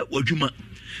wodi be ye wadwuma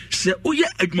se oye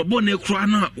adwumabo na ekura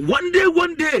na one day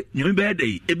nyame be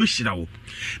dey e be hira wo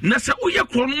na se oye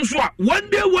krono so a one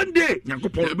day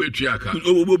nyankopon e be tuaka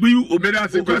obi obeda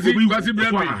se kwasi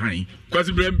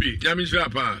brembi nyame hira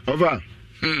pa over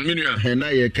minua na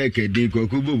ye keke din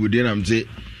koku bobude nam se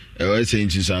e se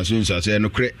ntisanso no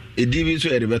kre edi bi so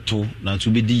e de beto na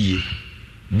so be diye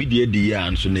bi de diye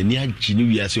an so na ni agyi ni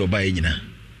wiase oba ye nyina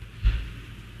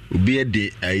obi e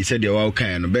de ai se de wa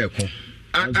kan no be ko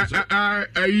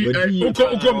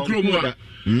uko kromo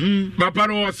papa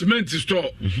no cement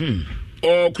store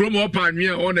or kromo panwe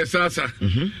on the sasa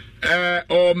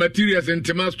or materials in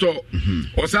Tima store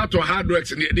or sato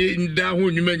hardworks in da ho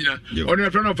nyuma nyina on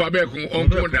your friend of abeko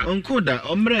onkoda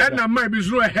omre and na my be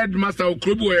no headmaster o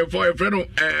krobo for a friend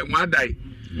wadai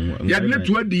ya de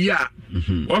to adi ya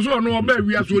also no oba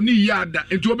wi aso ni ya da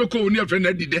enti obeko ni friend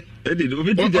adide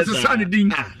o se san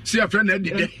din si a friend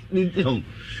adide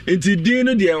enti din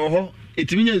no de ho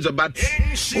etiminya nzo but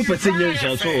o pese nya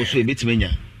nso so e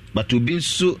betimenya but obi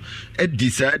nso e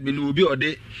decide me no obi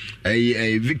ode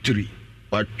victory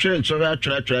wa trend so ya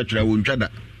tra wo ntwada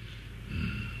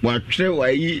wa tre wa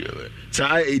yi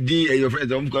sa edi your friends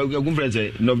go friends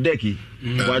novdeki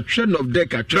wa trend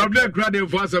novdeka novdek radio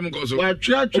for some go so wa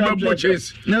tra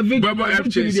chase na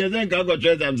victory dey then ka go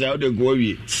trend am say how dey go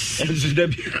wi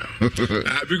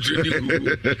victory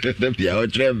dey be our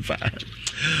trend fa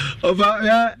over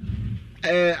ya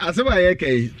asema ye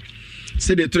kai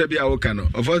say the trebi a woka no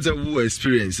of us who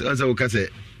experience as woka say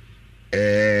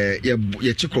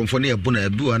ye chikron for na ebu na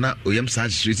ebu na oyem sa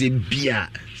say bia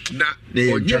na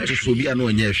onye so bia na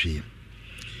onye hwe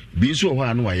bi nso ho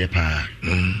anu aye pa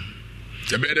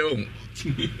jabede o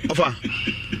ofa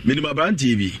minimum brand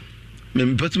TV me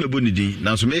mpatu me boni din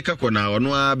na so me ka ko na ono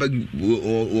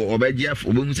obaji af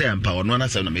obohu say ampa ono na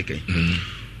say na me kai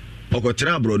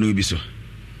okotra abro no bi so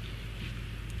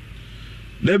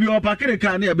Debi opakere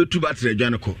ka na yabetu battery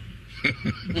adwane ko.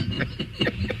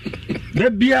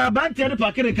 Debi abante ne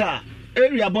pakere ka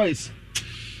area boys.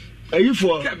 Ayi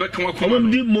for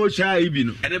come di mo sha ibi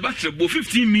no. And the battery bo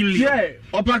 15 million. Yeah,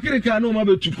 opakere ka na o ma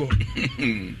betu ko.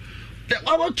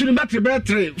 Obo tuni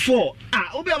battery 4.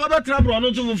 Obi abattery abro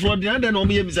no to for the and na o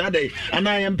me yemisa dai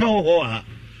ana yempa ho ha.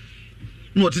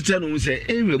 No tete no say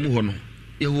area mu ho no.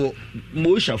 Yewo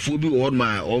mo shafo bi wo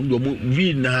ma o mo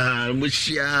wi na mo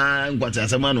hia nkwata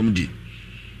asama no mdi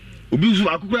obi zu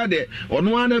akukura de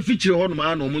ono ana feature ho no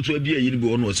ma na mo to abi ayi bi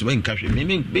ono se man kahwe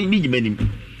mi gimanim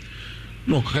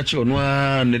no ka che ono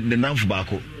ana de nanfo ba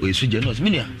ko o esu je no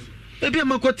minia ebi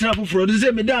amakotra foforo de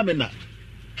se me da me na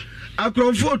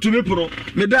akronfo to me pro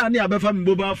me da ne abefa me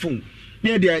boba phone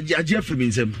ne de age afri mi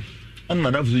nsem an na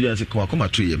danfo je se kwa koma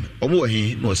to yem omo wo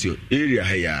he no se area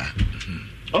ha ya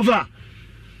over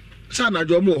sana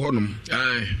jo mo honum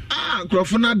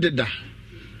krofona deda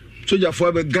soja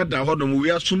fo be gada honum we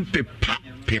asum pepa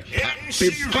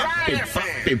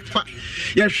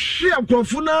ya hwe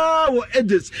krofona wo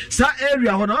edges sa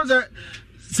area honum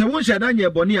se won sha danye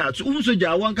boni a so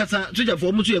soja wan kasa soja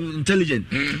fo mo so intelligent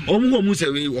omo ho mu se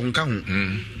we won ka ho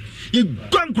ye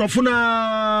gwan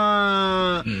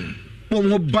krofona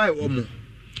mo buy omo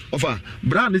ofa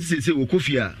brand se wo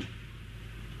kofia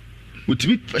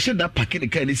utimi she da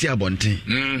packet kan ni si abonten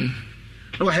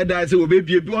no wa head say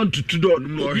obebie bi on to door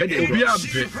no head obi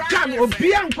ampe kan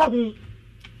obi anko ho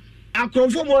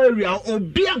akonfo mo area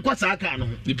obi anko sa aka no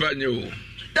nipa nye o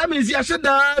that means ya she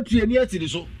da tuani atiri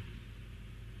so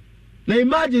na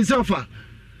imagine sofa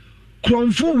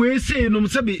konfo we say no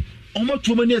msebi omo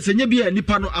tuoma ni esenye bi a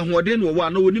nipa no ahoɔden no wo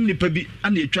na wonim nipa bi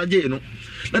ana etwaje no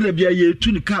na da bia ye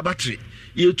tu ni car battery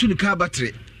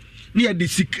ni ade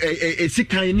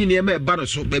sikan ni ne ma eba no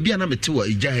so ba bia na mete wa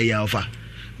ija ya ofa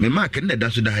me mark ne da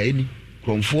so da ha ni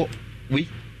kromfo we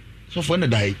so fo ne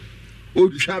da ha o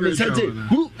twa me sente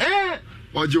hu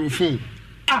oje o phone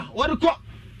what ko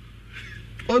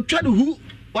o twa de hu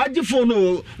waje phone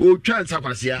no o twa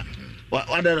nsakwasea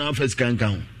wa da na first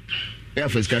kan ya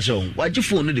first ka show waje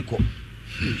phone no de ko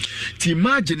ti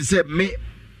imagine say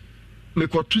me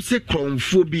ko to se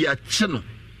kromfo bi a che no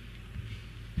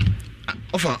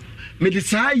ofa me de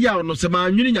saa yaw no se ma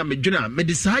nwini nya medwena me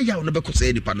de saa yaw no be ko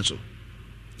say nipa no so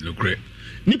lokre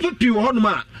nipa pi wo hono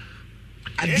ma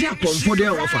ade akonfo de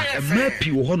ofa e ma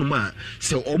pi wo hono ma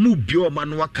se omu bi o ma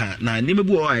no waka na nima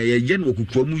bi wo ye ye no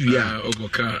okukuwa mu wi a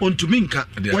ontumi nka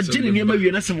wagene nima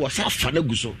wi na se wo sa fa na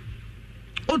guso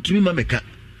ontumi ma meka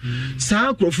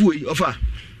saa krofo yi ofa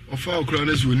okra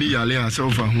na so ni yale a se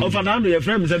ofa ho ofa na no ye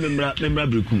frame se memra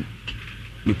breku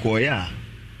me koya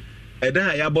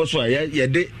eda ya boso ye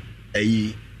de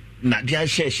ayi na dia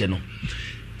hye no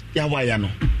ya waya no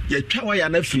ya twa waya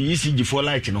na free ECG for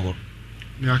light no ho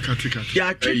ya katika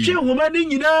ya twetwe homa ni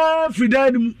nyina free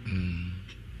dan mu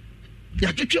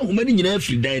ya twetwe homa ni nyina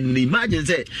free dan mu imagine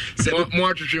say mo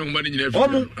atwetwe homa ni nyina free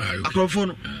omo akrofo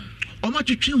no omo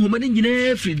twetwe homa ni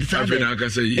nyina free dan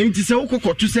enti se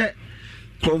wokokoto se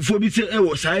konfo bi se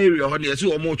wo sa area ho ne se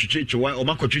omo twetwe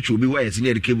omo akotwetwe obi wa yesi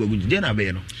ne de kebo gu de na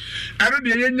be no aro de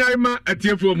yenyan ma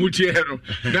atiefo mu tie he no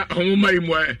na homo mai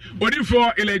mo odi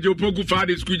for elejo poku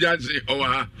father school janse o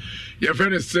ha your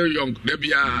friend is still young de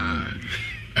bia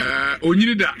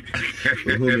onyini da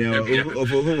of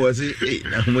who was it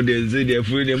homo de ze de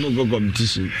fu de mo go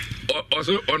competition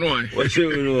also ono ai o se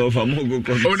no of mo go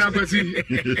competition ona kwasi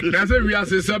na se wi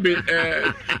ase sabe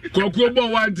kokuo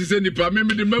bo wan ti se nipa me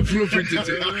de mafuro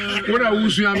fitete wona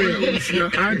wusu ame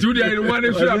anti udi ai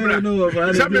one su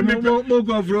abra sabe me mo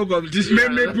go for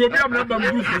competition me problem na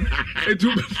bambu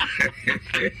etu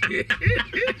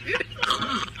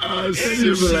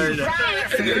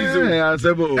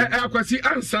akwasi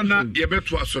ansa na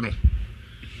yebeto aso no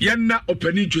yenna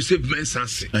opani Joseph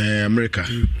Mensase America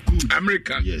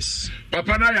yes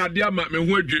papa na ya de ama me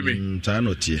ho adweme ta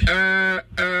no tie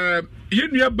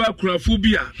yenua ba kurafo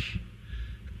bi a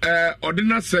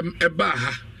ordinasem eba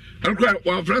ha akwa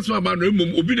wa Francois ba no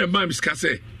emom obi na mam ska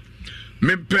se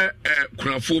mempe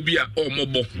kurafo bi a o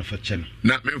mobo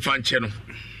na memfa nche no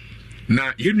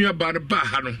na yenua ba ba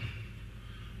ha no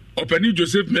opani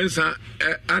Joseph Mensa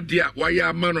adia waya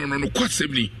ama no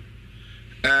kwasem ni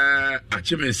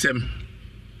achemensem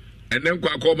and then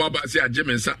kwa ko ba se agye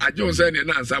me nsa agye on say ne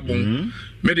na nsa bon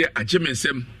me de agye me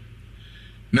nsam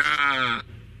na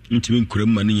ntimi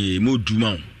nkuram ma ne mo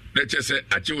duma na chese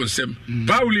agye on nsam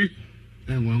Pauli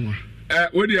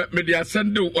wodi me de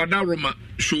asande wada roma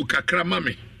show kakra ma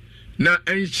me na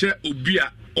enhye obi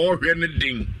a ohwe ne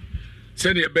din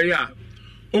se ne be ya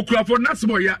okurafo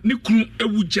nasebo ya ne kunu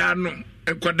ewugya no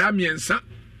enkwada miensa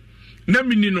na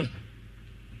mini no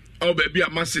o ba bia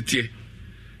masete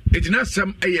etina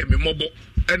sam eye me mobo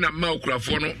na ma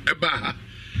okurafo no eba ha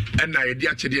na ye di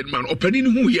akyede ma no opani ne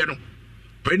hu ye no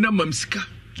pani na mamsika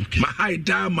ma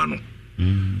haida ma no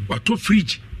wato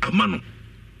fridge ama no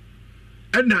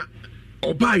na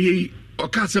oba ye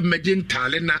oka se meje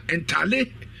ntale na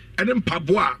ntale ene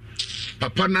mpaboa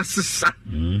papa na sesa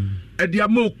edi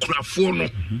ama okurafo no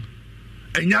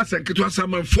enya senketo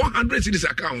asama 400 cities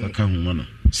account no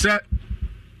se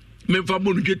me fa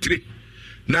bonu getire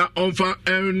na onfa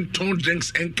ton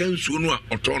drinks en kansu no a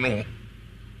otono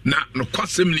na no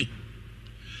kwasem ni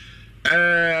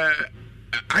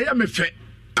aya me fe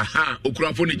aha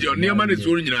okurafo ni je niam na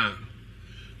so nyina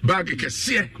bag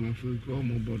kese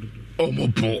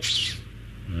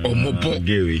omobo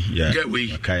gewe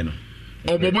kaino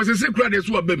omobo se kura de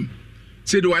so abem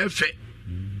se de wa efe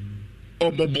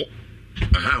omobo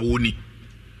aha woni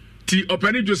ti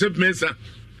opani Joseph Mensah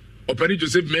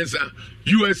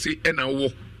USA and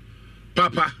awo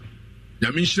papa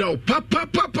nyamishira o papa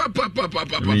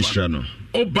no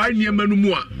o bai niema no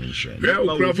mu a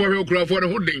okurafo ne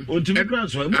hodin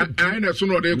ai na so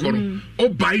no de ko no o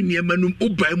bai niema no o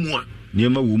bai mu a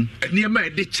niema wum niema e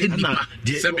de chenipa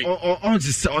sebi on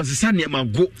se niema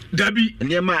go dabi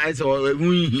niema ai se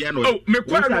hu hia no o me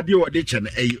kwa no de o de chen me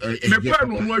kwa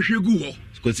no ahwegu ho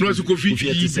no so kofi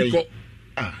ko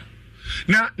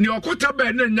na ni okota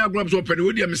ba na nya grabs opere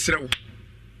we dia mesrew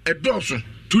edoso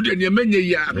tu de ne manye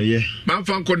ya no man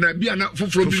fa nko na bia na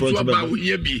foforo bi tu aba wo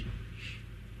ye bi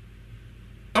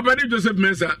Obadi Joseph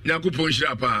Mensah Yakupon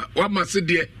Shapa wa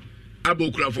masede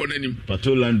abokurafo nanim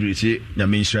Pato Landry say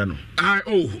nyamenhira no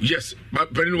yes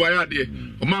but perin waya de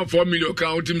o man 4 million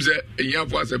count him say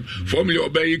enyafo asem 4 million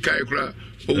obayi kai kra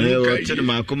o kai tene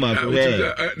makoma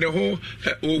ne ho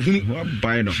ohunu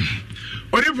buy no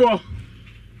odifo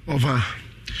over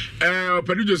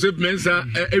Obadi Joseph Mensah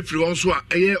every one so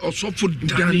eye osofo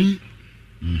dani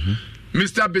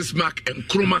Mr. Bismarck and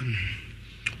Kroma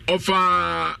of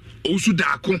Osu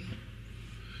Dako.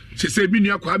 She said,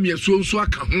 Minia Kwame, so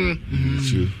aka ho.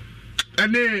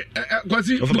 And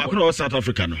quasi of South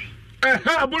Africa.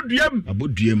 Aboduam.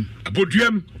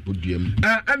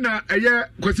 And a year,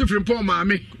 quasi from poor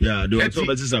mammy. Yeah, do it. Better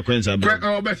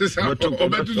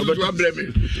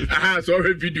so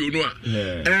her video no.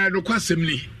 And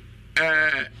quasimly.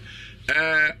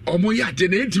 Omo ya de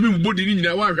na ntimi mbodi ni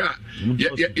nyina wa hwa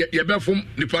ye be fom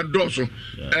nipa doso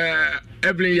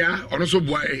Evelyn ya ono so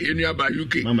boa enu aba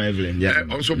UK Mama Evelyn ya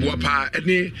ono so boa pa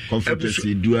eni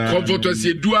comfortasi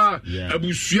dua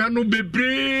abusua no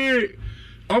bebre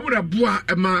omra boa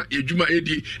ema edwuma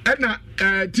edi na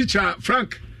teacher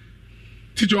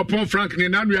upon Frank ni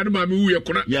nanu ya no ma me wu ye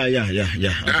kona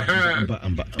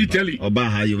amba Italy oba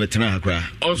ha you veteran akra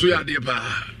also ya de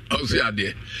pa also ya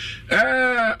de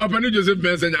Obani Joseph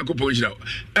Mensah Yakupon Shira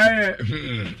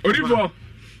Orifo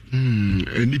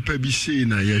nipa bi sei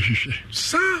na ya hwehwe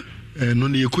sa no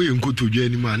ne yekoye nkotodwa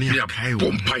ni ma ne ya kai wo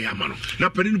pompa ya ma no na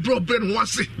perin bro ben ho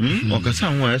ase o kasa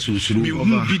ho aso suru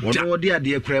wo de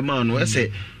ade ekra ma no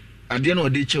ese ade na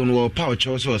ode chew no wo pa o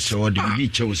chew so ode bi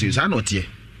chew so sa na otie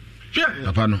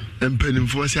papa no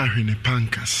empanimfo se ahwene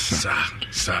pankas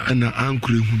sa na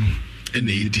ankure hunu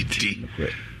ene yididi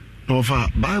Nova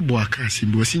Bible akasi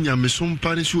bi wasi nyame so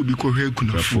mpane so obi ko hwe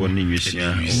kunafo ni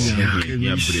nwesia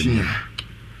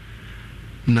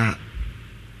na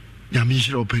nyame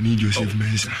hira opani Joseph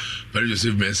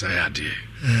Mensah ya de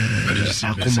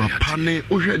akoma pane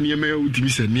ohwe niema ya utimi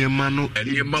se niema no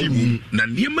niema wu na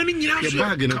niema ni nyira so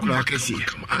bag na kula akasi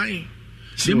ai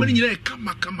niema ni nyira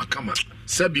kama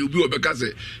sabi obi obeka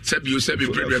se sabi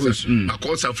previous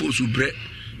akosa fosu bre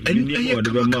and you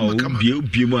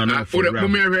would be more now for a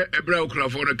brow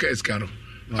craft for a case caro.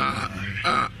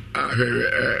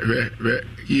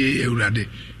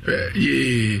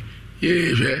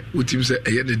 With him say,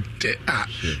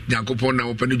 Yakupon now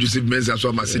open Joseph Mensah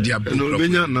so much.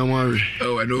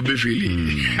 Oh, I know be feeling.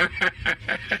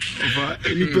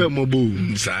 Any pair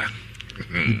mobo, sir.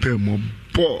 Pair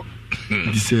mobo.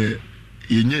 He said,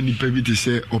 Yen Pebi to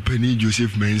say, open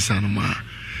Joseph Mensah ma.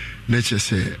 Nature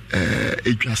say,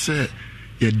 etwa say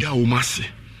ye da o mase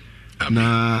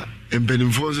na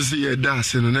mpanimfoɔ nso sɛ yɛda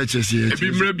ase no na kyerɛ sɛ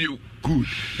ebi mmerɛ bio good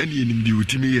ɛne yɛnim deɛ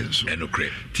ɔtumi yɛ so ɛnokorɛ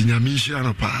nti nyame nhyira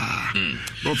no paa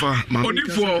ɔfa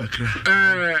odifoɔ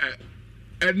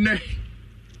ɛnɛ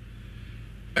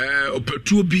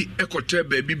ɔpatuo bi ɛkɔtɛ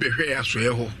baabi bɛhwɛ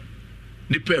asɔeɛ hɔ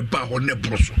nipa ɛba hɔ ne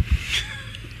boro so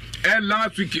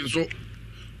last week nso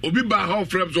obi baa hɔ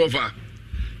frɛm so ɔfa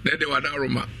na ɛde wada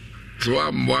roma so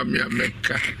ammoa me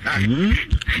amɛka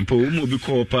mpo wo mu obi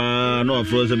kɔɔ paa na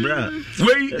wafrɛ sɛ berɛ a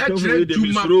wei ɛkyerɛ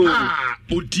dwuma paa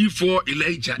odifoɔ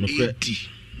Elijah AD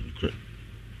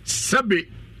sɛbe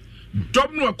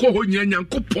dɔm no akɔ hɔ nyina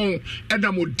Nyankopɔn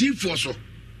ɛnam odifoɔ so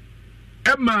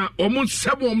ɛma ɔmo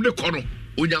nsɛm ɔm de kɔ no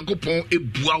Onyankopɔn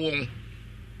ebua wɔn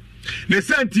ne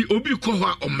sɛnti obi kɔ hɔ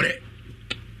a ɔmmerɛ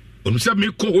ɔno sɛ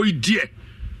mekɔ hɔ yi deɛ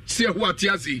sɛ ɛho ate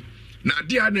ase na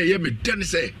adeɛ a na ɛyɛ me dɛne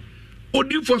sɛ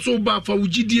odifoɔ so woba afa wo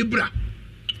gyidie bra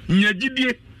nya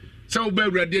gyidie sɛ woba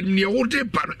awurade anim neɛ wode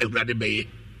ba no awurade bɛyɛ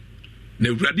na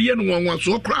awurade yɛ no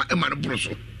wanwansoɔ koraa ɛma no boro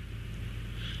so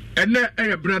ɛnɛ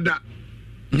ɛyɛ brada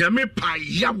nyame pa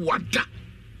yawada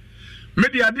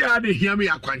mede adeɛ a de hia me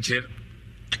yɛ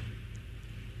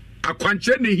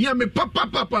akwankyerɛ ne hia me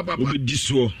papapapapa wobɛdi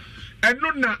soɔ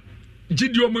ɛno na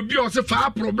gyidie ɔmo bi a ɔsɛ fa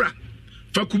aporo bra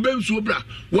fa kube nsuo bra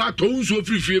watɔ nsuo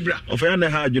firifiri bra ɔfa na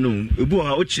ha adwene ebu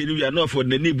ha wo kyere wi na ɔfɔ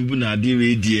n'ani bubu na ade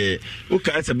we die wo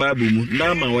ka sɛ bible mu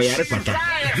na ma wɔ yare pata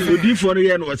odifo no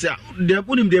yɛ no wɔsɛ de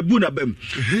unim de bu na bam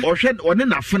ɔhwɛ ɔne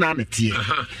na fena na tie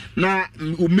na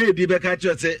umedi bɛka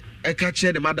kyerɛ sɛ ɛka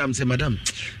kyerɛ de madam sɛ madam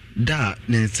da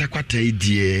ne sakwata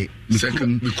idie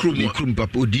mikrum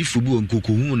papa odifo bi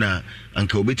onkoko hu na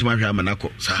anka obetima hwa amanako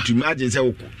to imagine say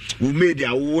wo made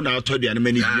awo na atodi an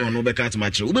many no be kat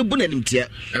match wo be bu nanim tia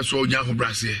eso onya ho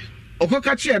brase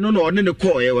okoka kye no no ne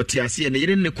ko ye wote ase ne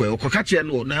yire ne ko okoka kye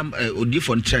no na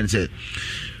odifo no trend say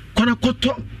kona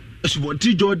koto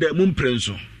subonti joda mu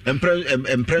mprenso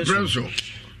emprenso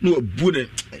no bu ne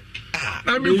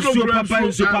na mi kro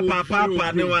papa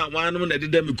ne wa no na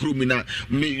deda mi kro mi na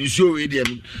mi show we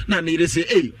dem na ne ire say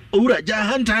eh owura ja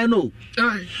hantan no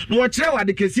no wo kire wa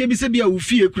de kese bi se bia wo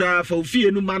fie kura fa wo fie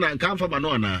no ma na nka mfa ma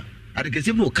no na ade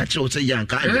kese bi wo ka kire wo say ya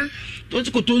nka to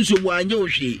ti ko to nso mu anya wo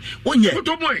hwe onye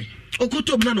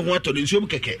okoto na no ho ato ne nso mu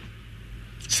keke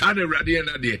sa de rade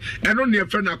na de eno ne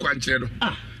fe na kwankire no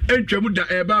entwam da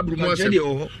eba abrumo asem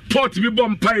port bi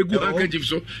bom pa egu handkerchief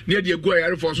so ne de egu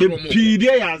ayare for so mo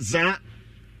pide ya za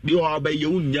bi ho ba ye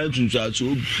unya tunsa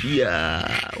so bia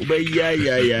oba ya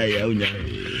unya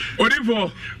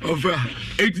odifo ofa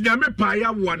etinyame pa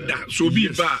ya wada so bi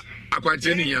ba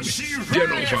akwanche ne yam de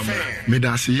no fam me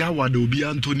da se ya wada obi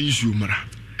Anthony Shumara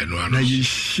eno ano na ye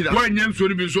shira wanya nso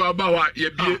ni bi so aba ho ye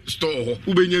bi store ho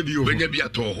ubenya bi ho ubenya bi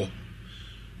ato ho.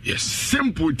 Yes,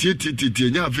 simple titi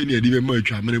nya afeni edi be ma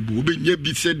atwa mene bu obenya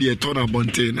bi se de etona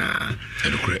bonte na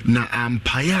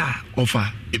ampaya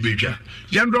offer ebedwa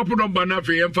yan drop number na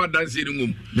fe yemfa dance ni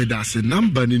ngum me da se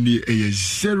number ni e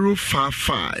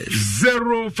 055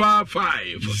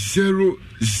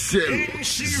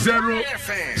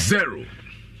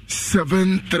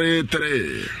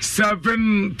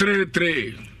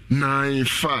 733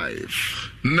 95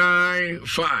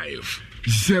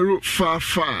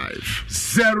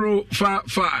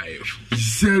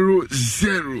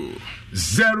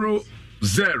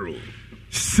 055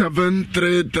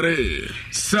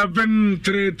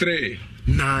 733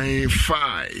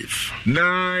 95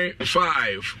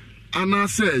 and I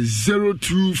say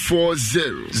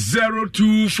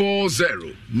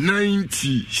 0240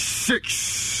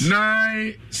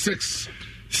 96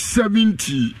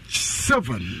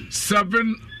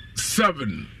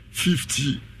 77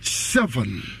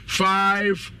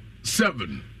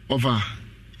 57 over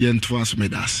yentoas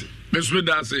medase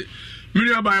mesmedase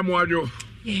miria ba mo adwo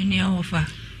ye ofa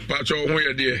pacho ho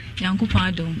ye de Nyankopon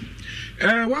adom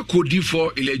wakodi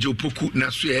for Elijah Opoku na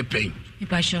so ye pen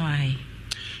pacho ai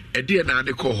ede na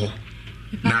ade ko ho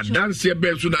na dance e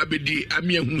be so na bedi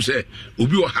ami ehu se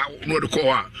obi o ha no de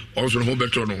ko ha onso ho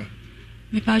beto no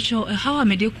me pacho how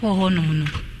me de ko ho no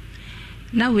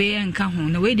na we enka ho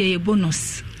na we de ye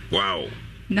bonus wow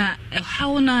na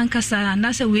how na nkasa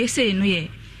na se we say no ye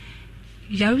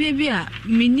yawe bi a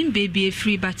minim baby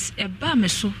free but e ba me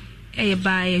so e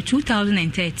by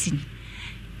 2013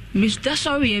 Mr.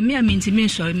 Sorry me amintimi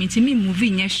sorry mintimi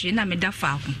movie nya hwe na me da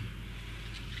fa ho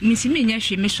mintimi nya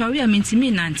hwe me sorry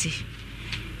amintimi nante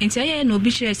enti aye na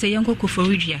obi chere se yenko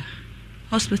koforidua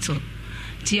hospital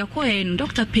ti yakoye no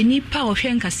doctor Penny pa o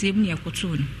hwe nkase mu ne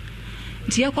yakoto no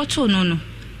ti yakoto no na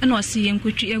o si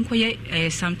yenkotwi yenkoye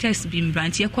some test bi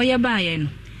mbranti yakoye baaye no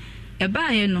e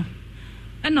baaye no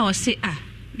na o si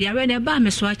yawe na ba me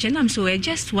so ache na me so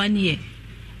just 1 year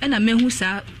na mehu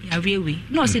sa yawe we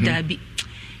na o si da bi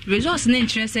results na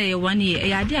interest say 1 year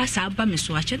e ade asa aba me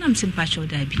so ache na msimpa cho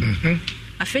da bi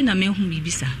afa na me hu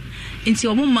bibisa nti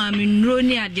omo ma me nro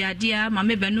ni ade ma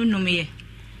me benu num ye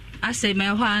ase me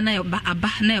ho ana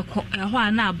aba na ekọ ho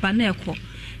ana aba na ekọ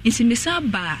nti me sa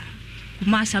ba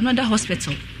kuma sa another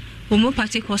hospital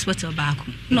homeopathic hospital back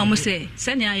no mo say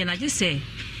send ya na je say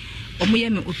omo ye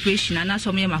me operation na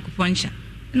so mo ye acupuncture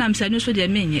na am say no so de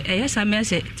menye e yes am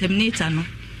say terminator no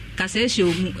kase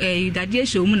show dadie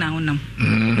show mu na wonam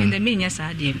and the menye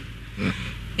sa de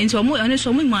nti omo ane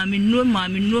so mo ma me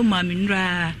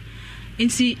nura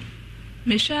nti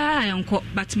me sha enko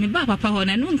but me ba papa ho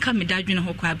na no nka me dadwene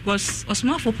ho kwa because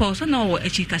osma for paul so na o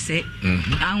echi kase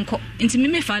anko nti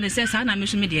me fa na say sa na me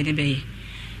so me de ne beye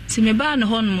nti me ba no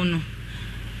ho no no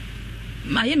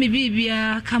ma ye me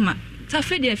bibia kama ta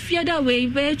fe de fear that way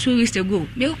be 2 weeks ago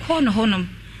me call no ho no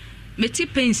me ti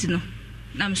pains no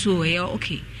na me so we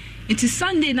okay nti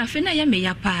Sunday na fe na ye me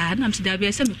ya pa na me si da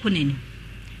bia se me konani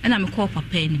na me call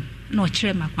papa ni na o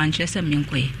kire ma kwanche se me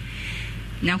nkoye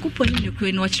nyankopɔ ni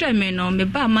kure no ɔkyerɛ me no me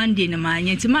ba Monday na ma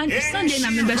anya nti Sunday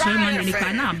na me be so Monday ni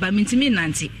pa na ba me ntimi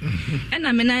nante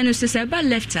ɛna me nan no se ba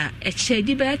left a ɛkyɛ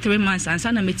di be 3 months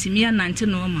ansa na metimi anante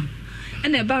no ma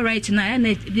ɛna ba right na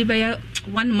ɛna di be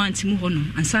 1 month mu hɔ no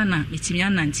ansa na metimi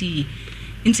anante yi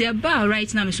nti ba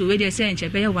right na me so we dey say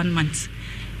ɛnkyɛ be 1 month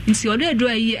nti ɔdo edo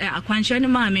ayi akwanhwɛ ne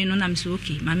ma me no na me so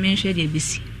okay ma me nhwɛ de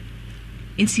besi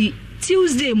nti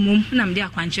Tuesday mum na me de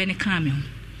akwanhwɛ ne ka me ho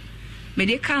me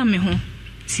de ka me ho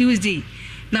Tuesday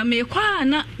na me kwa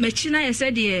na machi na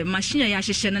yese de machine ya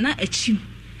hyehye na achim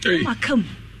ma kam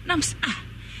na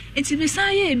enti me sa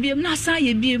ye biem na sa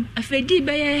ye biem afedi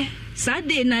be ye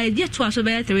Saturday na ye to aso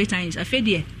be 3 times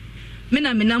afedi me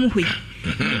na me nam hoi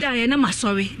da ye na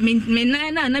masori me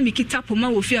na me kitapo ma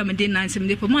wo fi am de na nsem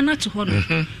de po ma na to ho no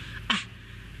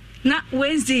na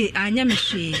Wednesday anya me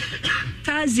hwe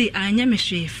Thursday anya me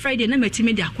hwe Friday na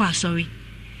matimi de akwa asori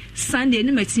Sunday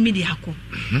na matimi de akọ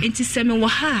enti seme wo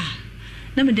ha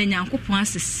na me de nyankopon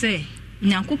asese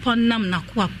nyankopon nam na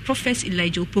ko prophet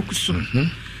Elijah Opokuso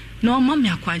na o ma me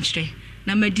akwankyere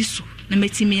na madi so na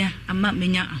matimi ama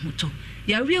menya ahoto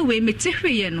ya we mete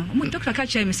hweye no mo doctor ka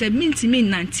kire me say mintimi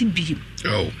nanti bi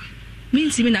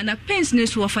mintimi na pains ne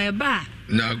so fire ba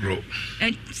na grow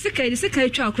and sika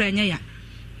twa akra nya ya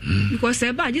because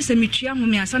e ba je se metua ho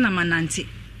me asa na manante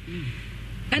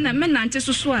na me nante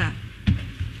so a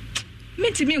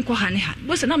mintimi nko ha ne ha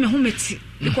bo se na me ho meti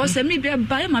because me be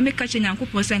ba ma me ka che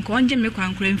nyankopon se nko onje me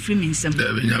kwankora mfiri me nsem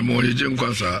da be nya mo je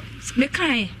nkwasa me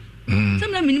kan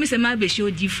samna me ni me se ma be shi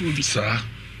odifu bi sa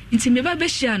nti me ba be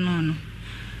shi ano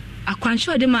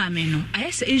akwanhwe de ma me no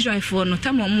ayese Israel for no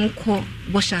tam mo ko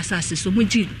bo sha asase so mo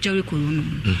ji Jericho no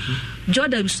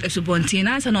Jordan esubontin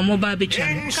na asa no mo ba be twa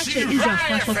ka che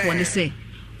Israel for ne se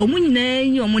omu nyina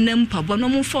yi omu na mpabo no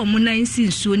mo fa omu na nsi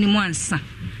nsuo ni mo ansa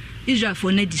Israel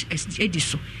for na edi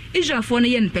so Israel for na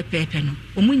ye npepepe no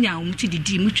omu nya omu ti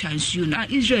didi mu twa nsuo no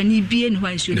Israel ni bie ne ho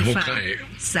nsuo ni fa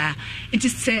sa it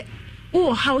is say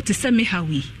oh how to say me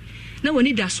hawi na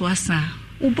woni da so asa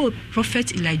ubo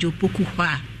prophet Elijah Opoku ho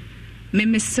a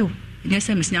memesew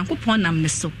nyesa mesnyankopon nam ne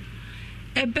so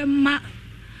ebema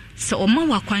se oma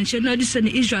wa kwanche no de se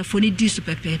ne Israel for ne di so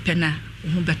pepepe na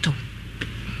ho beto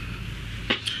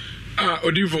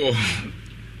Odivo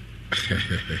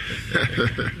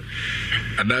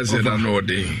Adaze na no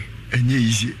de enye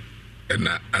yiye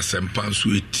na asempa so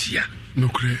etia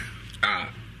nokre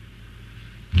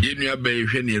yenua be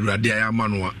hwe ne Awurade ayama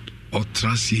no a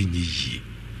otrase enye yiye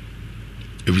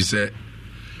ebi se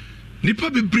nipa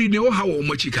bebre ne wo ha wo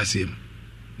machi kasem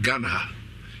Ghana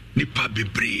nipa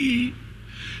bebre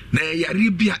na yare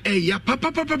bia ya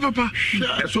papa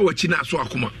eso wachi na so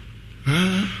akoma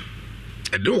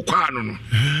do kwa no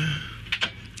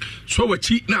so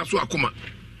wachi na so akoma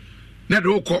na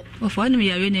do ko ofo anu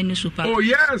yare na ni super oh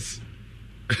yes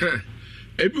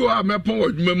ebi wa mepon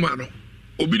wadwuma ma no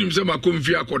obi nim se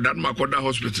makomfi akoda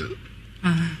hospital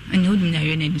anyo dum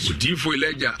yare na ni so tifo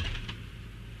Elijah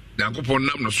Yankopon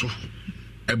nam no so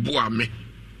eboa me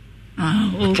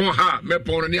pon ha me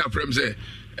pon ni afrem se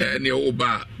ne o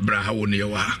ba bra ha wo ne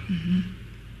wa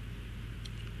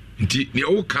nti ne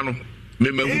o ka no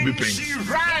me mahu bi pen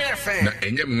na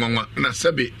enye nwanwa na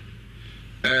sebe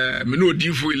me no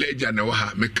odifo Elijah na wa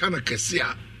ha me kana kese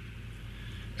a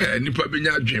nipa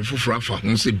benya adwen foforo afa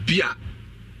ho se bia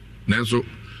nanso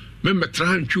me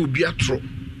metra ntwe obi atro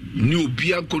ni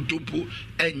obi akotopo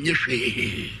enye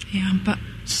hwe yampa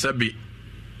sabi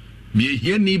me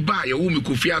hia ni ba ya wo me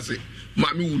kofi ase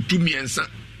ma me wutu miensa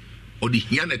odi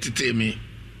hia na tete me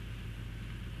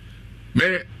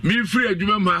free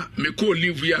adwuma ma me ko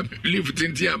leave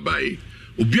tinti abai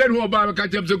obi anu oba ka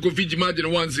chem se kofi jima je no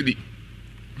one city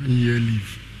year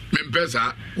leave. Members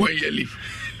 1 year leave.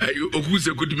 Who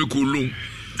say could be cool room?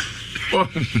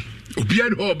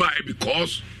 Obian ho by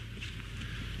because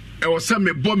I was some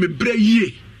bomb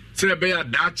breye. Say be a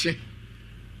dache.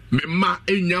 Me ma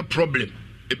enya problem.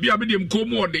 E bia be dem ko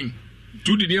modern.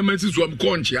 To the near menses wam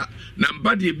concha.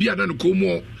 Namba de bia na ko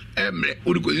mo emre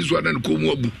odiko isu na ko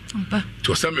mo abu.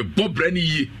 To some bob brani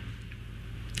ye.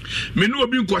 Me no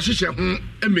obi nkwahyehe ho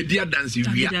emedia dance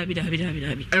wia. Dabi.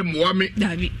 Emwa me.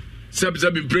 Dabi. Sab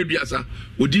in prebiasa.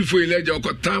 Odi for eleja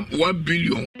okotam 1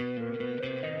 billion.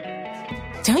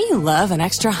 Don't you love an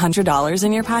extra $100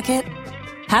 in your pocket?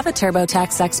 Have a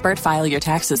TurboTax expert file your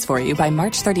taxes for you by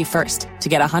March 31st to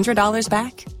get $100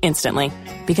 back instantly.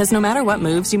 Because no matter what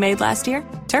moves you made last year,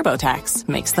 TurboTax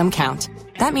makes them count.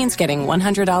 That means getting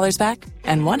 $100 back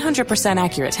and 100%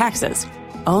 accurate taxes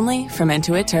only from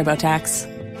Intuit TurboTax.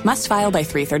 Must file by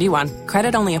 3/31.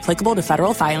 Credit only applicable to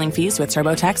federal filing fees with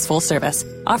TurboTax full service.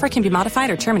 Offer can be modified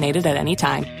or terminated at any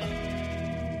time.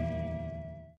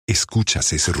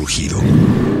 Escuchas ese rugido.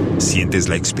 Sientes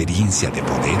la experiencia de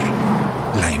poder,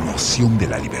 la emoción de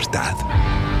la libertad.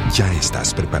 Ya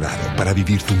estás preparado para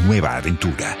vivir tu nueva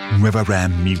aventura. Nueva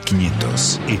Ram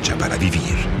 1500, hecha para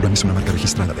vivir. Ram es una marca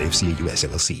registrada de FCA US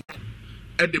LLC.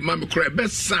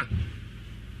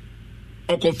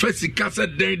 O confessi casa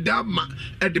de dama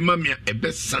e de mamia e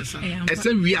besa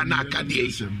ese wi ana akade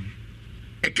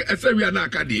ese wi ana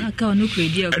akade aka onu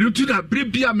kredi e rutu na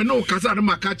brebia me no kasa na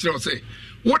maka kire o se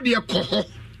wo de koho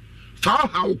fa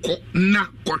ha wo na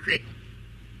kohwe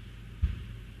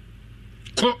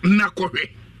ko na kohwe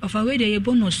ofa we de ye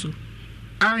bonus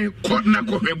ai ko na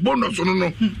kohwe bonus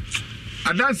no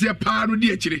adanse pa no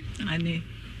de akire ane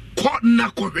ko na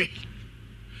kohwe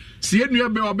si enua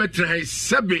be obetra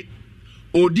sebe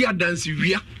odi adansi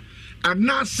wia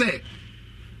anase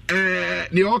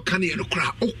ne o kan ye no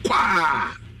kra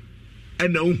okwa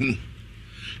na ohunu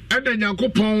eda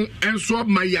Nyankopon enso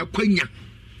ma yakwanya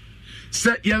se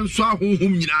yenso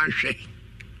ahohum nyina hwe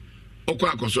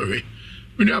okwa akoso hwe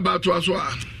mini abato aso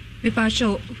a me pa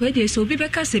show we dey so bi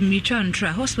beka se mitwa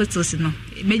ntra hospitals no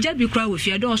meja bi kra wo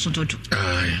fie do osotodo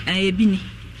ebi ni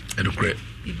edokre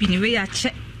ebi ni we ya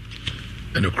che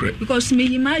because me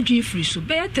imagine free so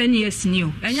be 10 years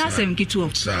new enya asem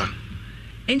kitu sir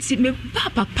enti me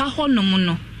papa ho no mo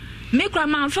no me kra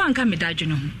ma fa nka me dadwe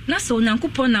no na se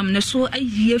Onyankopon nam ne so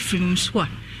ayi afrim so a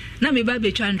na me ba be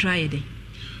twa ntra ye de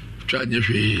twa nye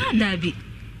hwe dabi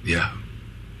yeah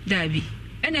dabi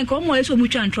ene ko mo eso mu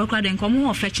twa ntra kra de ko mo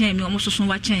ho fa chen me o mo soso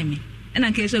wa chen me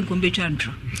ena nke eso nko be twa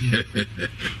ntra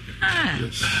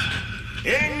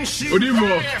Odivo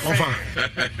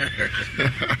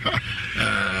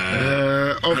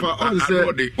ofa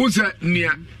unse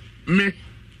nia me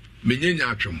nyenya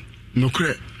atwom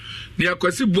nokre nia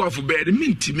kwasi buafo be de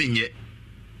minti menye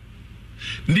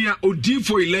nia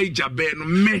odifo Elijah be no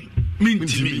me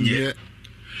minti menye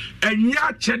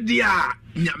enya chede a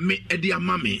nyame e de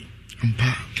amame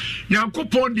mpa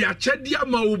Nyankopon de achede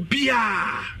ama obi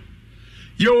a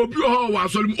ye obi ho wa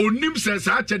so onim se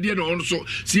sa achede no so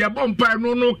se ye bompa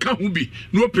no ka hu bi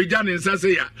no pagya ne nsa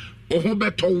se ya o ho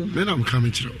beto me na mka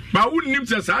me kire ba unim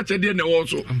se sa achede ne wo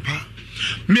so mpa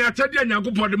me achede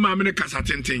Nyankopon de ma me ne kasa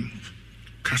tenten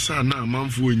kasa na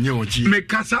amanfo onye oji me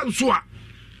kasa nso a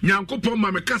Nyankopon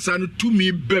ma me kasa no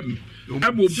tumi bem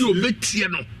ebo obi obetie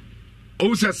no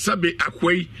o se sabe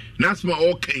akwai nasma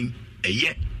o kan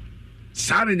eye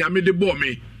sare nyame de bo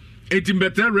me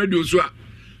etimbetan radio so a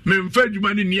me mfa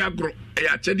adwuma ni agro e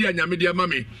ya chede anyame de ama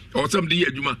me o sam de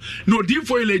adwuma no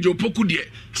odifo Elijah opoku de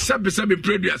sabe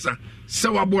producer se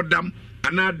wabodam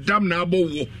ana dam na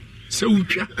abowo se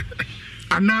wutwa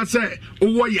ana se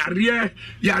owo yare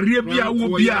bia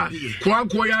wo bia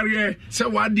kwa yare se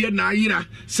wade na ayira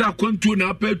se akwantuo na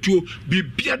apatuo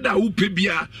bibia da wo pe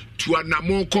bia tu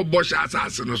anamo ko bosha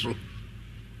asase no so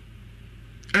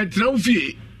entra wo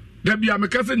fie da bia me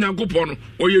kase Nyankopon no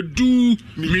oye do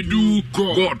me do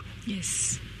God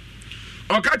yes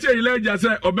okache Elijah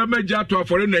say obemaja to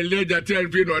afore na Elijah te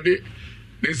anfi no de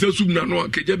ne sesum na no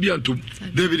keja bia ntom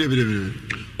David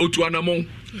otu anamon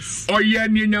oye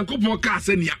ni Nyankopon ka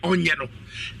se nia onye no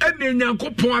ene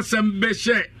Nyankopon asem be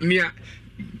hye nia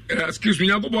excuse me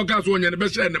Nyankopon ka so onye ne be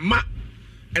hye ne ma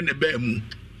ene ba mu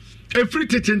efri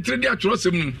tetentre de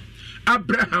atrosem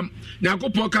Abraham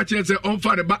Nyankopon ka kire se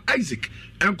onfa ne ba Isaac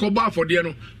enkoba afode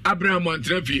no Abraham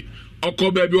antrafi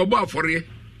okoba bi obo afore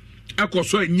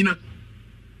ekoso anyina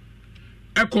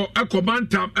eko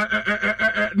bantam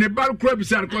ne bal kura bi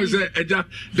sar ko se eja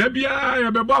da bia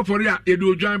ya be bo afore a ye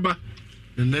do dwan ba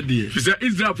ne de se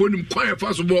Israel fo nim kwan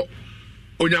fa so bo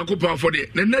Onyankopon afode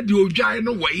ne de odwan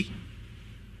no wai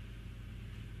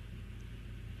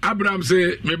Abraham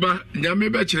say meba nyame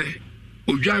bɛkyerɛ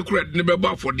odwan kora de ne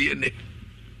bɛbɔ afɔdeɛ ne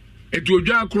etu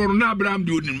odwan kora no Abraham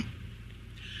de onim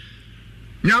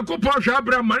Nyankopɔn hwɛ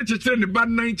Abraham ma kyekyere ne ba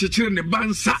nan kyekyere ne ba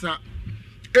nsa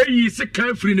eyi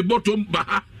sika firi ne bɔtɔm ba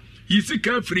ha yi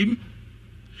sika firim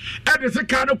ɛde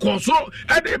sika no kɔ so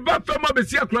ɛde ba fam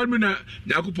abɛsi akora no na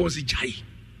Nyankopɔn si gyae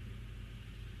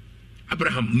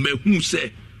Abraham mehu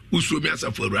sɛ usuo mi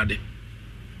asafo Awurade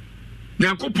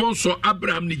Nyankopɔn so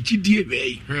Abraham ne gidie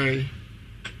wei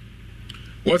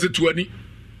was it 20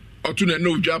 otu na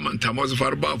no German tamos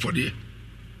farba for the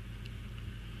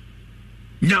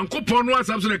Nyankopɔn no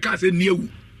asam so na ka sɛ niewu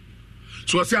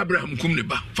so sɛ Abraham kum ne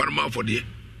ba farma for the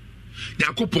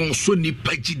Nyankopɔn so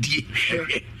nipa gidie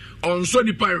on so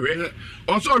nipa hwɛ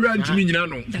ɔso hwɛ ntimi nyina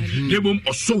no lebom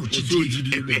ɔso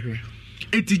gidie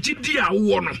eti gidie a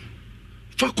wo no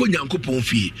fa ko Nyankopɔn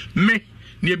fie me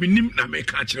ne binim na me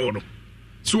ka kyerɛ wo no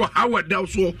so how a down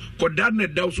so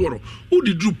kodane down so who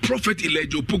did do prophet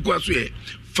Elijah Pokwa so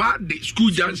fa the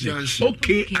school junction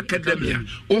okay academia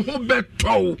o ho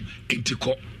beto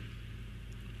entiko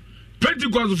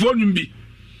Pentecost for numbi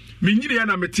minyire ya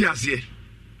na mete ase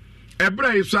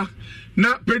ebra isa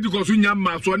na Pentecost nya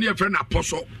ma so na efre na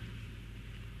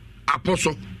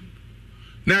apostle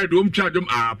na edom twadom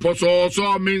apostle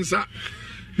so mensa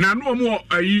na no mo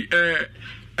ayi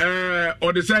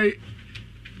or they say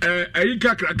ayi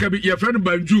kakraka bi ye friend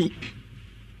banjo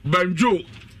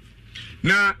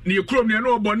na ne krom ne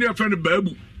no obo ne friend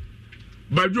baabu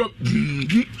banjo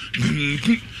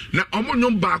na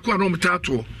omonyo baako na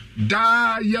omtato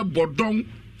da ye bodon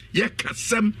ye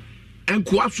kasem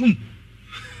enkoasum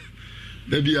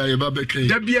da bia ye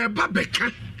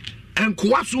babeka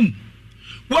enkoasum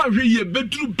wa hwe ye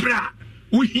beduru bra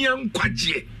wo hia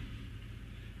nkwaje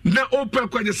na open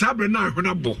kwaje sabre na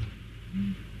hwena bo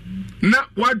na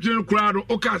wadwen kura no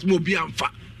okas mo bi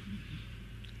amfa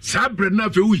sabre na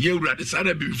fe wo hia Awurade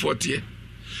sara bi before tie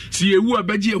si ewu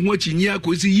abaji ehu achinyi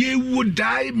akosi yewu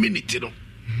die minute no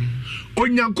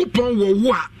Onyankopɔn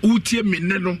wo a utie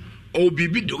minne no o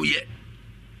bibi de ye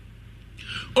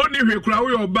oni hwe kura wo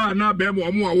yo ba na ba mo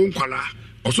a wo nkwala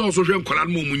oso hwe nkwala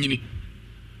no mo nyini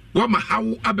wa ma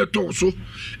hawo abeto so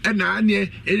na ane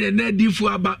na difu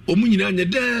aba omunyina anya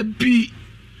da bi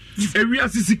ewia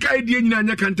sisika idie nyina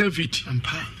anya kantan fit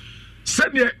ampa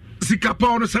sene sika pa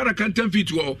ono sara kantan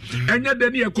fit wo enya de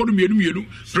ne economy mienu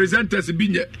presenters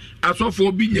binye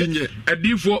asofo binye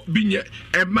adifo binye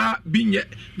ema binye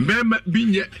mema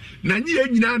binye na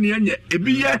nyina ne anya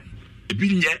ebinye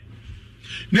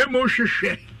na mo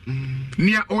hwehwe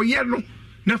ne oyɛ no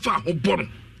na fa ho bɔ no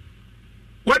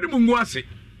wadi mu ngwase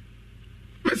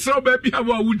mesro ba bia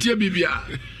wa wutie bibia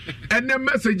ene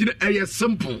message ne ɛyɛ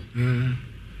simple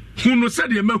hunu sɛ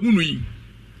de ma hunu yi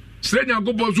sɛ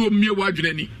Nyankopɔn so mie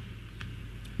wadwenani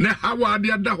na hawa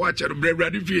de ada ho akyere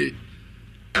brɛbrɛde fie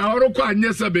ɛhoro kɔ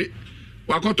anyɛ sɛbe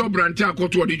wakɔtɔ brante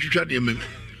akɔtɔ de twitwa de mem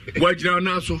wagyina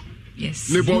na so yes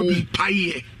ne bo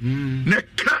mpaye ne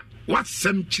ka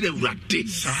wasɛm kyerɛ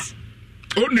Awurade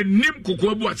on ne nim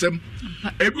kokɔ bu asɛm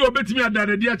ebi obetimi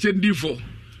adane de akyɛ ndifo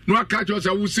no aka cho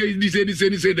sa wo say this say de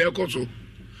ekoso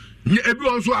ebi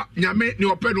also nyame ne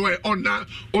open no ona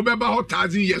obeba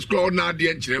 1,000 years kro na de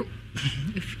nkyerɛ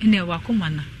ne wakoma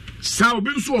na sa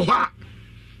obi nso ho a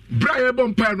bra ye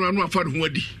bompa no anu afa ho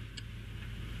adi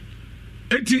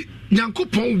enti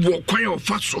Nyankopɔn wo kwan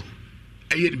ofa so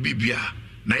eye ne bibia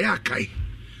na ya kai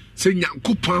se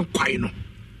Nyankopɔn kwan no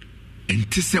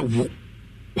enti se wo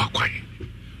wakwan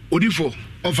odifo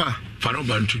over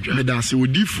Medase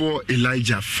Odifo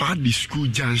Elijah fa the school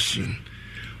junction.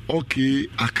 Okay,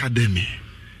 academy.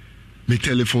 My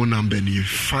telephone number ni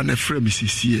fa na frɛ me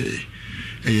sisi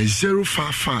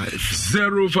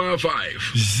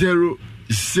 055 00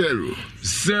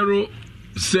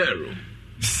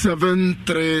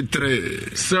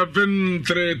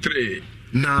 733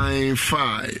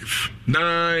 95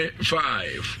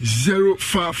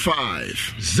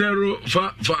 055 00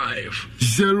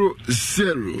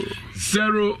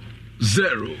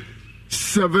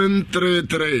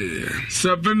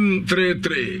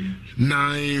 733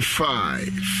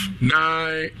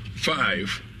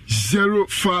 95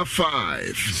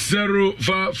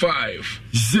 055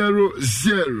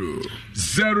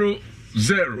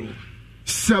 00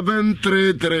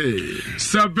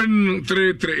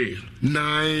 733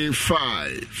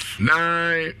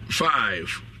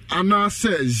 95 and I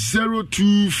says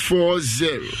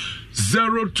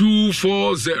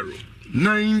 0240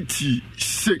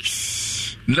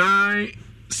 96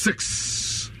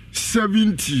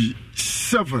 77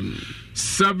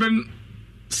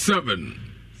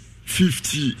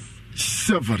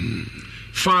 57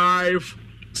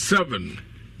 57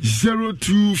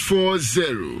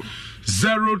 0240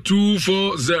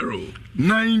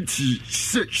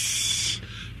 96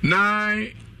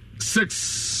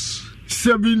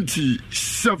 77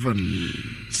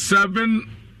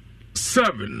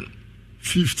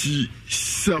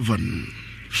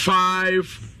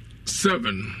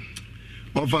 57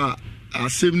 over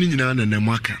assembly nyina na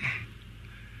namaka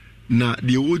na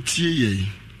de wotie ye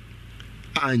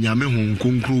anyame hon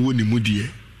konkro woni mudie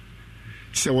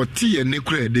se wote ye ne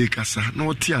kura de kasa na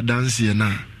wote adanse ye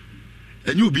na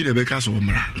enye obi na be kasa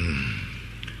omra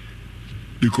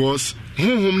because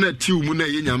honhom na ti mu na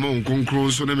ye nyame hon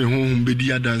konkro so na me honhom be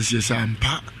di adanse sa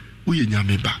ampa wo ye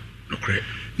nyame ba okay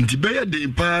nti be ye de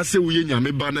pa se wo ye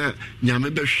nyame ba na nyame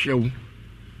be hwew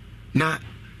na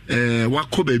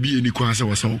wakọ baabi eni kwa se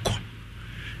wasa okọ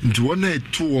nti wona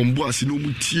eto wombo ase no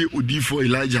mutie odifo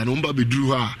Elijah no mba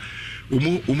beduru ha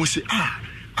omo se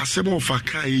asema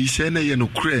ofaka yi se na ye no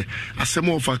kre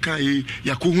asema ofaka yi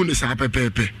yakohu ne sa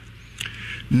pepepe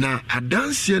na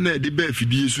adanse na de ba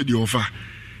afidie so de ofa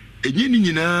enye ni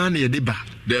nyina na ye de ba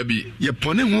dabi ye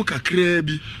pone ho kakra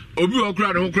bi obi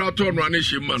okra ne ho kra to no ane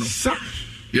hyemma no sa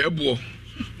ye bo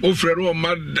ofrere o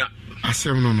madda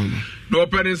asem no no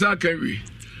openisa kanwi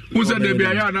unse de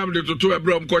bia ya na de toto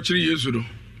ebrom ko kire Yesu no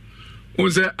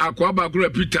unse akwa ba kura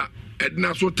Peter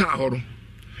edna so ta horo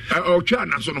o twa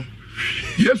na so no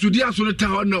Yesu di aso ne ta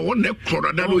horo na won ne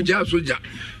kroro da no ja so ja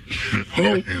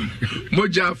ho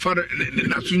moja far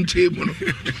na sunche mu no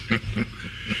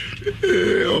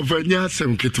ovanya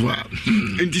sem ketwa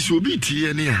enti so bi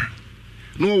tie ne a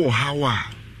no wo hawa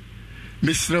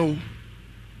mesrew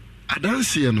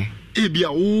adanse no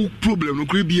ebia wo problem no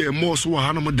kure bia mo so wa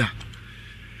hanom da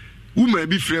woman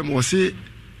bi frame o se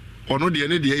ono de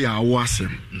ne de ya awo asem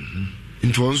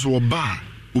nto nso oba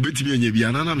obetimi anya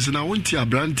bia na nam se na wonti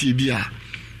abranti bia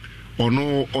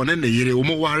ono one ne yere o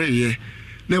mo ware ye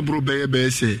na bro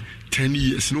be se 10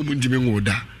 years no mu ndime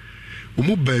ngoda o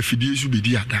mo ba fidie su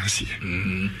bedi adanse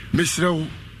mesrew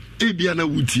ebia na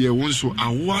wutie wonso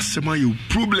awo asem ayo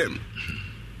problem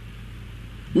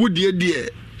wo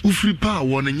de ufri pa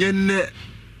won nyenne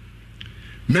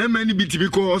many be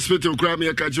typical hospital crime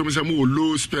ya catch me some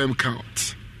low sperm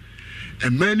count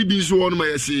and many be so on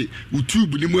my say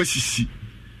utube ni mo asisi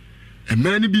and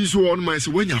many be so on my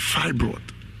say when you fibroid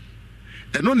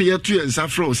and on here to and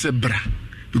safra say bra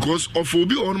because of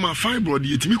obi on my fibroid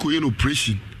yetimi ko yen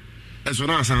operation as on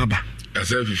asaba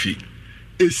as efifi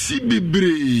esi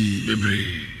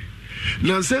bebre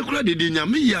na se kura de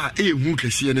nyame ya ehu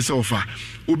kese ne se ofa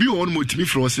obi won motimi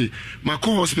fro se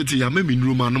mako hospital ya ma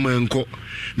minuru ma no enko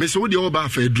me se wo de oba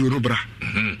fa eduro no bra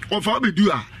ofa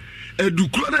bedu a edu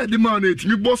kura na de ma na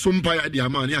etimi boso mpa ya de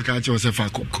ama ne aka che se fa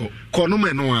ko no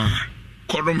me no a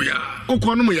ko no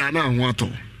me ya na ho ato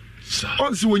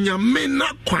on se wonyame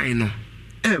na kwan no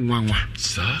enwanwa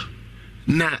sa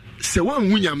na se wan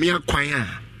hu nyame akwan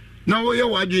a na wo ye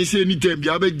wadwen se ni tem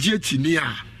bia ba gie chini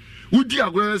a wudi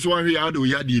agwa so ahwe ya do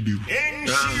ya de biu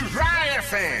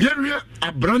yere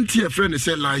abranti e friend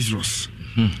say Lazarus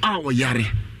awo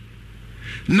yare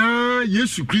na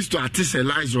Yesu Kristo atise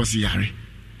Lazarus yare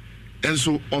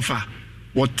enso ofa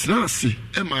wotnase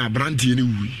e ma abranti ni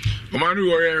wi o manu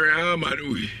wo yare ha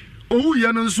manu wi owu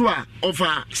ya no nso a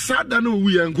ofa sada na owu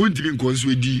ya nkontimi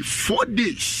nkonso edi 4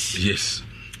 days yes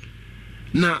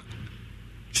na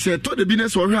se to de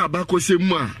business wo hwe abakose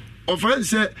mu a ofan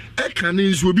se e kan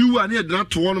nso obi wu ane de na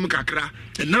to wonum kakra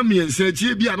na miensa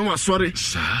tie bia na wasori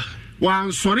sa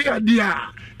wan sori ade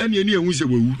a ene ene ehu se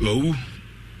wawu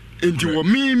enti wo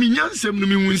mi nyansem no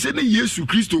mi hu se ne Yesu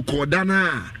Kristo ko da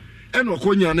na ene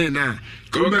okonya ne na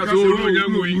ko be ka so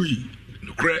nyangu yi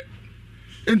kre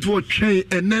enti wo twen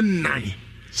enen nan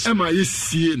e ma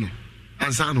yesie no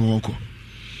ansa no woko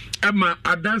e ma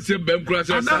adanse bem kura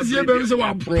se adanse bem se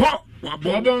wa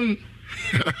bobon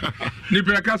ni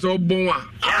peka so bon a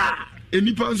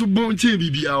enipa so bon che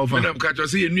bibia ofa na mka cho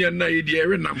se enua na ye de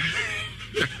ere nam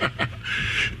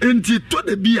enti to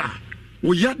de bia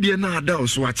wo ya de na ada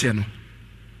oso ache no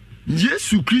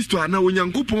Yesu Kristo ana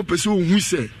onyankopon pese ohu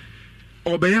se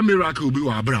obeye miracle bi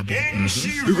wa abrabo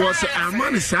because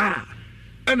amani sa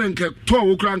ene nke to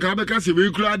wo kra nka beka se we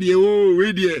kra de o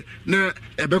we de na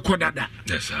ebe kodada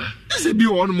yes sir ese bi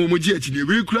won mo moji achi de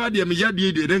we kra de me ya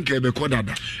de de nka ebe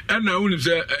kodada ena woni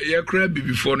se ye kra bi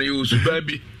before no you so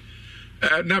baby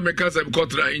na me ka se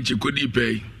kotra inchi kodi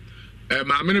pay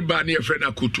ma me ba na ye friend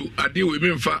akutu ade we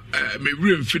me mfa me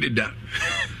wure mfini da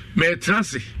me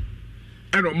trase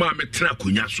eno ma me tra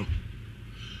konya so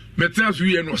me tra so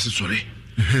ye no se sore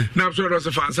na so ro se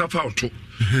fa auto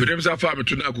me dem sa fa me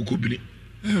to na akukubini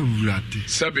ewurade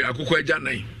sabe akukọ agya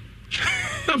nan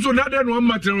So now then one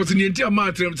matter was in the entire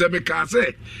matter of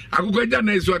Samekase. I could go down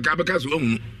as well, Cabaca's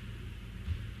own.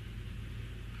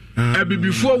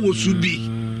 Before was should be.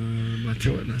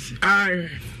 Aye,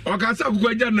 or Casa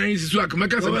go down is like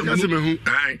Macasa.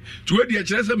 Aye, to where the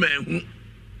Chesa man.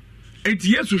 8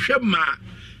 years to Shema,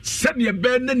 send your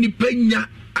band and Nipena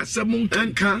as a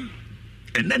montanka,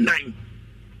 and then 9.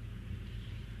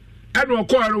 And we'll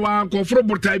call one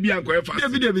confortable type young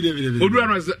David.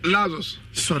 Was Lazarus.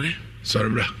 Sorry,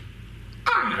 bra.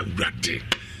 Bratty.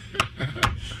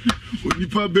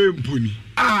 Nipa Bempuni.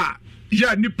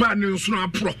 Nipa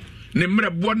Nusuna Pro. Nemre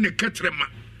Bonne Catrema.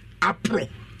 A pro.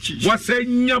 Was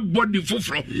saying your body for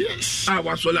fro. Yes. I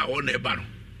was all on a barrel.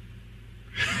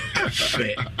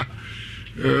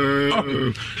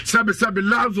 Sabe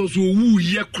Lazarus who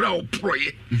ye crowd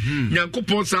proye.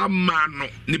 Yankopon sa mano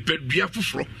ni pedua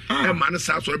foforo e man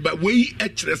sa so ba we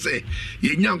say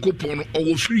ye Yankopon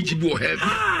o free jibo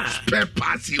have spare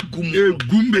parts ye gum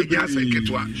be ya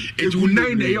seketwa etu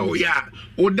nan na ye o ya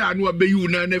o da no abeyu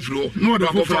na na fro no da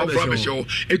foforo be show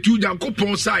etu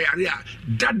Yankopon sa yare a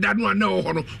dada no na o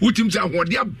ho no utim sa ho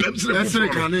de abam sere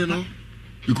foforo no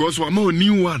because we ma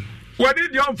new one what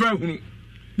did you offer hunu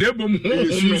Nebom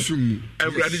home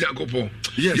every Jacopo.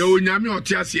 Yes, you nyame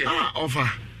otiasie.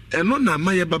 Offer. Eno na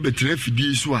ma ye ba betre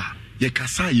fidie so a ye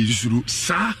kasa ye suru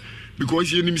sa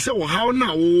because ye nim se wo how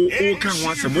na wo kan ho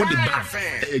asem wo de ba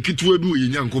ekituwa bi wo ye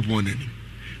Nyankopon nani.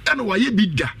 Eno wa ye bi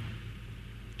da.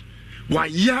 Wa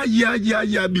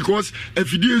ya because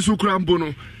afidie so krambo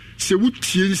no se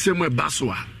wutie nsem e ba so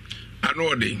a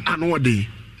ano de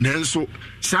nanso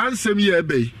sa nsem ye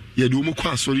be ye de wo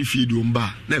kwa asori fie de wo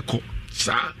mba na ekọ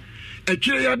sa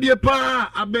etwe ya de pa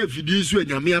aba fidie so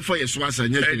anyame afa yeso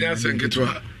asanya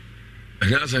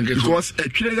because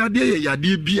etwe ya de ya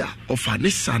de bia ofa ne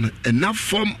san ena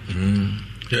form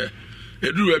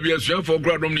eduru bia so for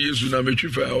gradom ne Yesu na metwi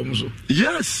fa o so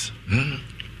yes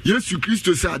Yesu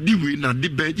Kristo sa di we na de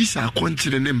ba ji sa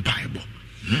kontre ne mpaibo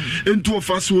ento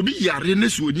ofa so obi yare ne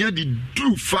so onia di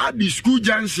do fa di school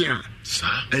junction sa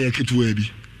ketuwa bi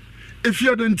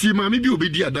efia de ntima me bi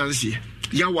obedi adanse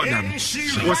ya wadam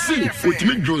wasi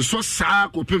otimi dwonso saa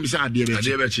kopem sa ade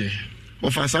bechi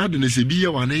ofa saa de ne se bi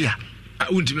ya wane ya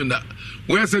untimi nda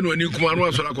we se no ani kuma no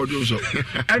asora kodwonso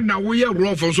na wo ye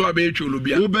rofo so aba etwolo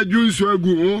bia wo badwonso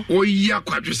agu ho o ya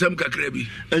kwadwesem kakra bi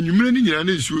anwumre ni nyina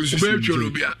na nsuo nsuo wo etwolo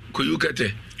bia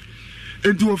koyukete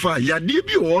enti ofa ya de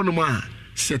bi wo no ma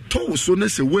se to so na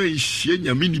se we hie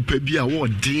nyame nipa bi a wo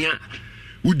den a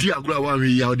wudi agura wa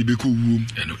hwe ya de beko wuom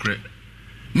enokre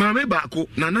Mame baako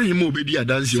na him obedi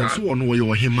adanse so wono wo ye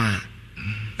ohema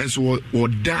enso wo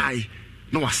die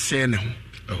na wasɛ ne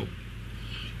ho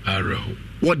araho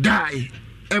wo die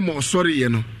emo sorry ye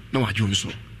no na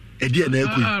wadwonso edi na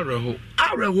akui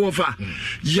araho fa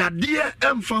yade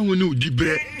emfa ho ne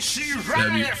odibre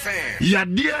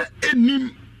yade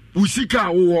enim usika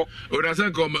wo orasa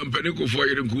ko mampani ko fo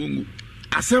yere nkungu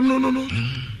asem no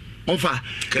ofa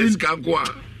keskanko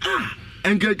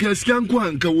enke keskanko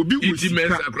anka obi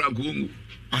usika akrankungu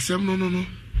asem no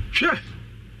hwe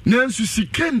nansu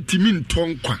sikantimi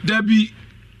ntonkwa dabi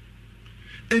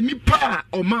enipa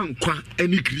o mankwa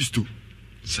eni Kristo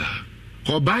sa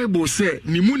o Bible say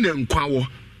ni mu na nkwa wo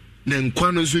na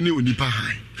nkwa no so ne onipa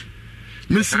han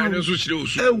mesra no so chire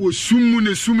osu e wo sum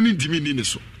ne sum ne dimi ni ne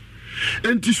so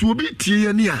enti so obi tie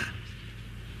ye ne a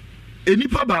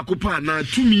enipa ba ko pa na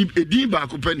tumi edin ba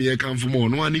ko pa ne ye kan fo mo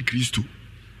no ani Kristo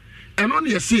eno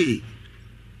ne say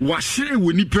washere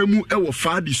wo nipa mu e wo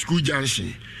fa di school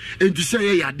junction enti say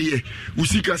ye yade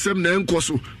usika sem na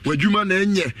enkoso wadwuma na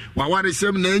enye waware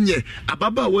sem na enye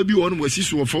ababa wa bi won wasi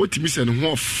so fa otimi se ne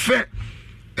ho fe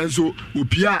enso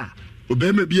opia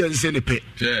obema bi ense ne pe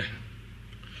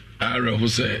ara ho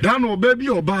say dan oba bi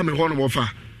oba me ho no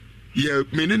fa ye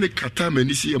menene kata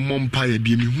mani si ye mompa ye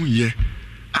bi me hu ye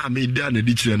a me da na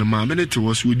di kire no ma me ne te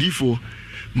wo so odifo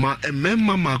ma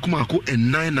ememma makomako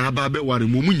ennan na aba be ware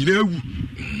mo mu nyina awu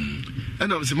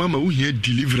ena mse mama wo hia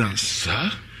deliverance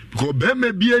sa because be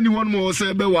me bia ni won mo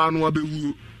se be wa no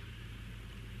abewu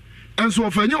enso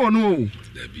ofanye wono o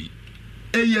dabi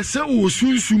yese wo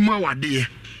sunsuma wade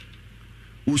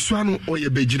osu ano oye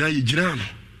begina ye gina no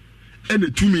ena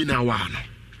tumi na wa no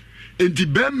enti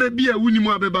be me bia wuni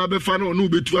mu abeba abefa no no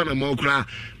betu ana ma okra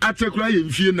atekura ye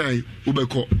mfie nan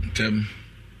obekọ tem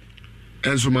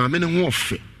enso ma me ne ho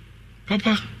ofe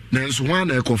papa na enso ho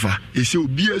na ekofa ese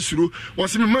obi asuro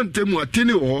wose me mantemu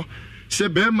atene wo se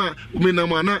bema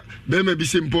umenam ana bema bi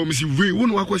se mpom si we wo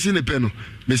no akwose ne pe no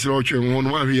me se otwe ho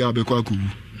no ahwe ya bekọ akuwu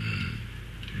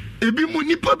ebi mu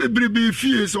nipa bebrebe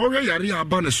fie se ohwe yare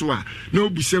aba ne so a na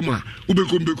obusem a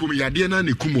ubekom yade na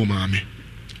ne kumo maame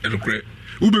edokre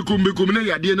Ubekum na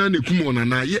yade na nekum ona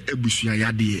na ye abusua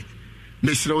yade.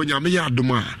 Mesra onyame ya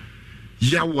adoma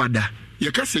ya wada.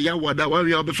 Ye ka se ya wada wa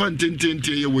we obefa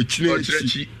ntentente ye wachire.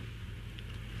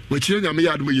 Wachire nyame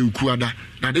ya adoma ye ukuada.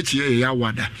 Na de chie ya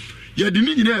wada. Ye de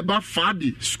ni nyina e ba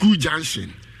Fadi School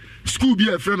Junction. School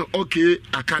bi e friend okay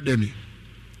academy.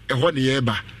 E ho ne ye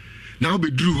ba. Na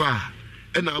obedru ha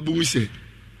e na abu se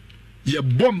ye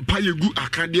bompa ye gu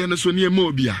akade no so ne ma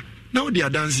obia. Na odi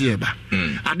adanse ye ba.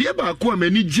 Ade ba ko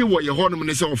amani je wo ye ho no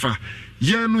ne se ofa.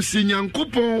 Ye no se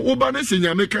Nyankopon wo ba na se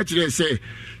nyame ka kire se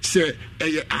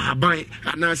eye aban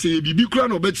ana se ye bibi kura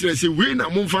no be kire se we na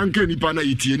momfa nka nipa na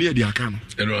yitie ne de aka no.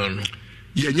 No.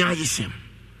 Ye nya yesem.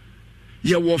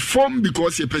 Ye wo form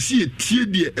because ye pese ye tie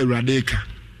de Awurade ka.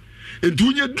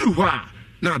 Entu nye dru ho a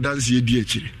na adanse ye di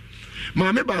akire.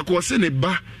 Maame ba ko se ne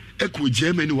ba eko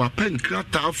Germany wa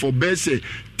penkrata for bese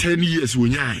 10 years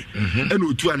wonyai. And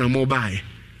otu anamo bae.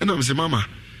 And am se mama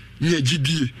nye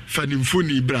gidie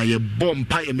fanimfoni bra ye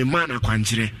bompa ye me mana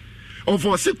kwankyere.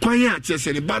 Ofo se kwan ya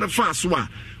kyese ne ba na fa so a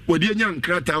wodi anya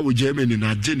nkrata wo Germany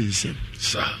na gene nsem.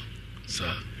 Sa.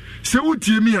 Se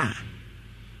wotie mi a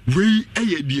we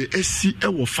eye die esi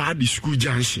ewo Fadi School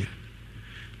Junction.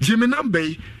 Jeme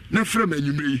nambe na frem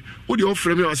anyumri wo de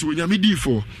ofrem ya se wonya me di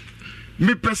for.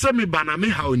 Me pese me bana me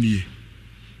haonie.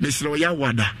 Me sro ya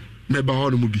wada me ba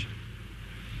hono mu bi.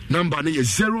 Number ne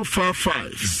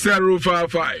 055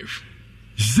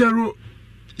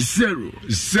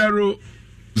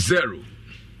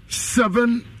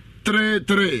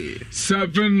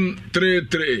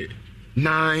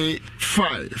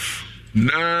 95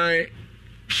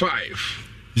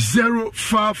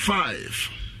 055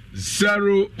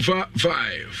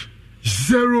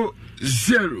 00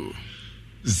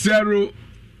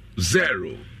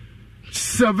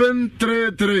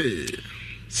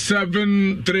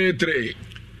 733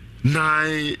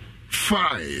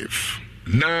 95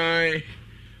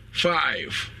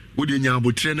 Udi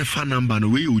nyabotre ne fa number no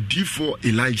we odi for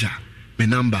Elijah me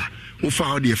number wo fa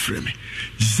how dey frame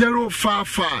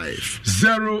 055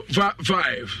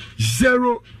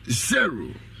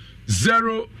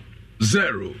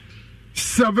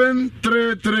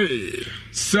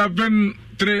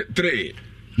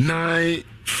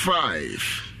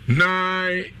 95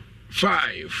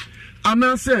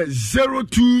 Anna says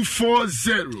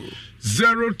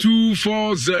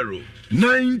 0240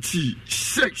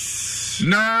 96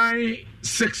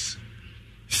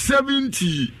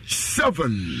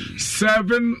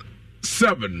 77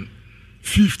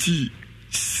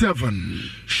 57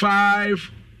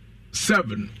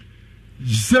 57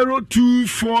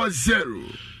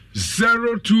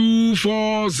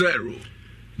 0240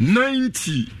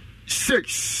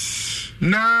 96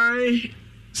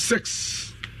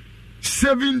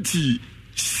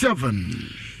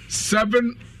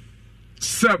 77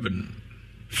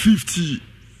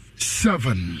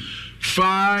 57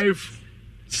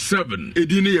 57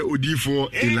 Edine ye odifo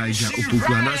Elijah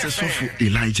opoku anase sofo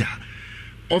Elijah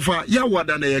ofa ya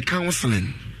wada na ye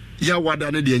counseling ya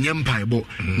wada na de nyempaibo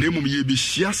na emum ye bi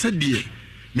hia se de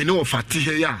me ne ofate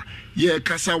he ya ye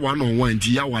kasa one on one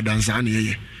ti ya wada nsa na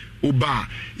ye oba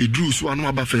edru so anu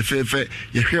aba fefefe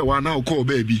ye hwe wa na okọ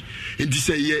oba bi enti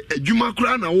se ye adwuma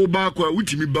kura na wo ba akọ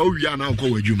wutimi ba wi na okọ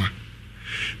wadwuma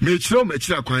me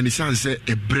chira kwan ni sanse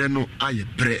ebre no aye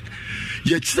bre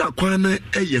ye chira kwan na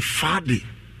eye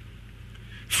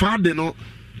fade no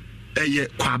eye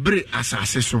kwabre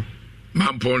asase so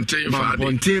mamponte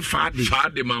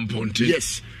fade mamponte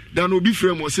yes dan obi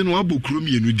frem o se no abokuro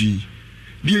mienu din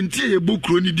die ntie ye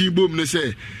bokuro ni din bom ne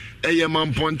se eye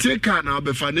mamponte ka na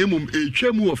obefa na emum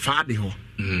etwam o fade ho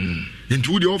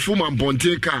nti wudi ofo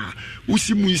mamponte ka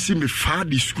usimu isi me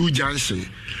Fadi School Junction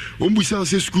ombusa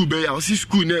se school be ya osi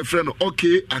school na friend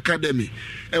okay academy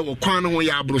e wo kwan no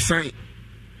ya abrosan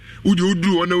wudi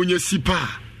oduru ona onya sipa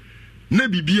na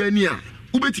bibia ni a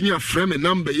ubetimi afrɛ me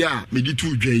number ya me di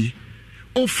tu dwai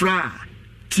ofra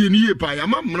tienie pa ya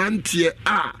mamrantie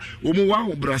a wo mo wa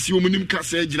hobrase wo nim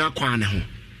kasa agina kwan ne ho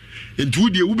entu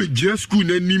de wo be gira school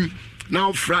na nim na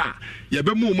ofra ya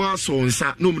be mo ma so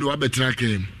nsa no mde wa betra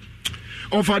kem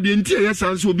ofa de ntie ya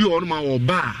sanso obi ono ma wo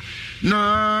ba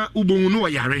na ubonu no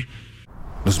yare.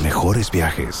 Los mejores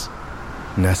viajes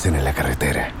nacen en la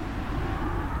carretera,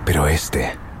 pero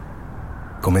este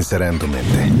comenzará en tu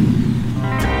mente.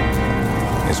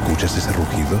 ¿Escuchas ese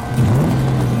rugido?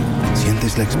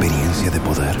 ¿Sientes la experiencia de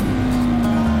poder?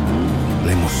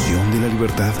 ¿La emoción de la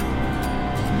libertad?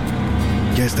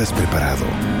 Ya estás preparado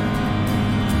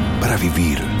para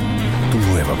vivir tu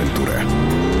nueva aventura.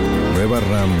 Nueva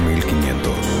RAM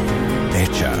 1500.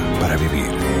 Hecha para vivir.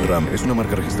 RAM es una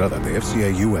marca registrada de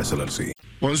FCI US LLC.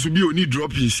 Once you need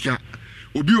drop in ska,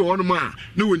 obi on ma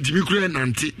na wontimi kura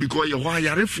nante because ye ho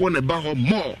ayarefo na ba ho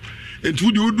more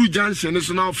entu de odu junction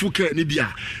so na afuka ni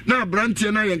bia na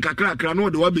brantie na ye nkakrakra na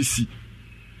de wabesi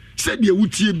se de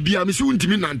wutie bia me se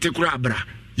wontimi nante kura abra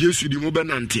Yesu di mo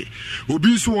benante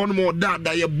obi so won mo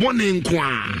dada ye bone nko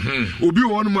a obi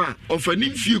won ma ofani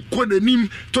fie kodanim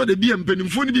to de bia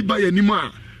mpanimfo ni bi ba yanim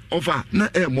a ofa na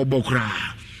mobokra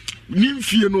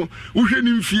nimfie no wohwe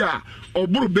nimfie a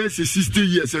oburo be 60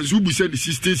 years enso bu se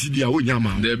 60 cedi a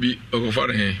onyama da bi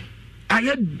okofare he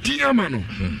aye diama no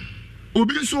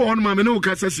obi so won ma me no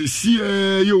kasa se sie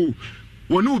yo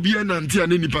woni obi enante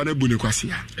ane nipa na bu ne kwase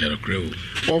a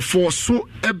ofo so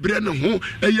ebre ne ho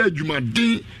eye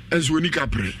adwumaden enso oni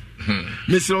kapre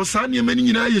mesra osane mani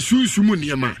nyina ye sunsumu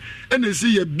niema ene se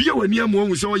ye bia wani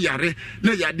amu se o yare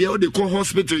na yade o de ko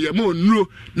hospital ye mo nuro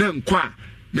na nkwa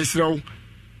mesra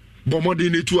bomode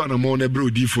ne tu anamo na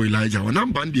brodi for Elijah wona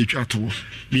mba de atwa to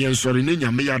me ensori ne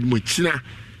nyame yad mo kina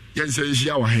yense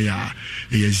hia wa he ya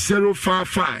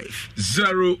 055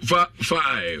 0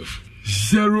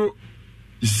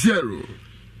 0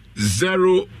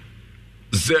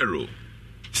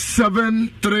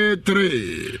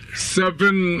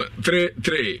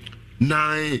 733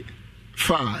 95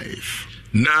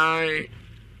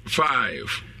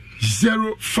 055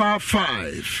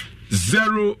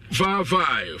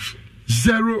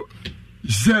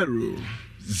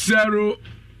 0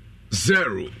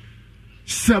 0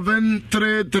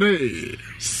 733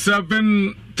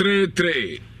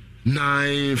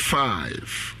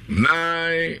 95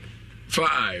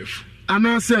 and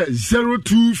I said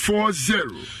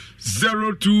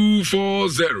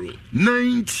 0240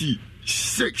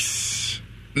 96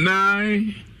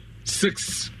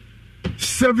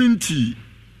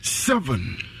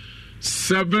 77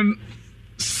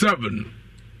 57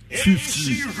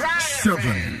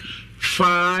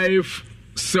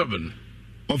 57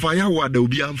 of ayawa da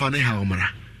obi amfa ne ha omra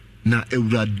na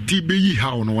ewurade beyi ha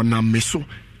ono na meso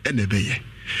enebeye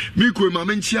miko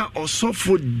mamenchia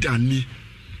osofo dani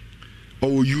o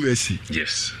USA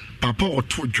yes papa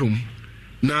oto dwom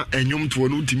na enyom to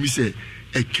no ntimi se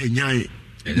ekenyan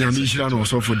nyame hira na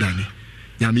osofo dani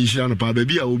nyame hira no pa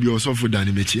bia obi osofo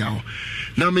dani mechia ho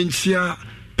na menchia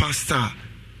pastor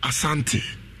Asante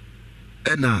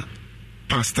ena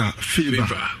pastor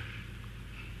Favor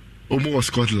Omo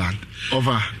Scotland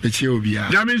over mechia obia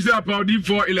nyame hira pa odi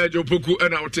for Elijah Poku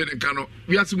ena hotel nka no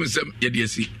wiase musem yede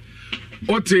asi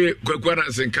ote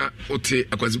kwakwana senka ote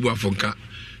akwazibu afonka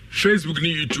Facebook ni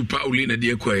YouTube Paulina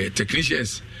de Ekoye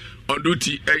technicians on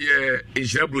duty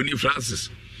Inshira Bruni Francis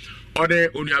one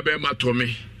onuabe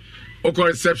matome oko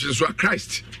reception so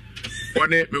Christ one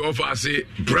me offer say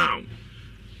Brown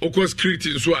oko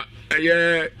scripting so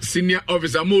senior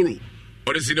officer Moro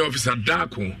or the senior officer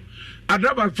Dako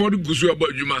adaba for the gusu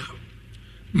abadwuma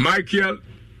Michael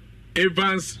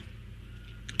Evans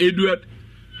Edward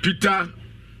Peter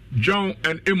John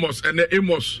and Amos and the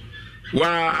Amos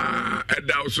wa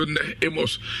edawson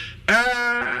Amos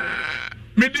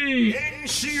medi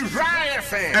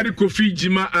and Kofi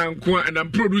Jima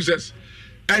and producers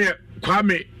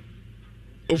Kwame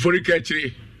Oforika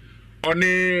Chiri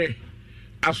one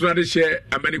aswade share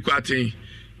America atin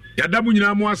yadamu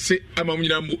nyina mu ase ama mu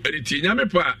nyina mu editi nyame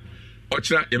pa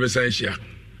ochira yebesa ehia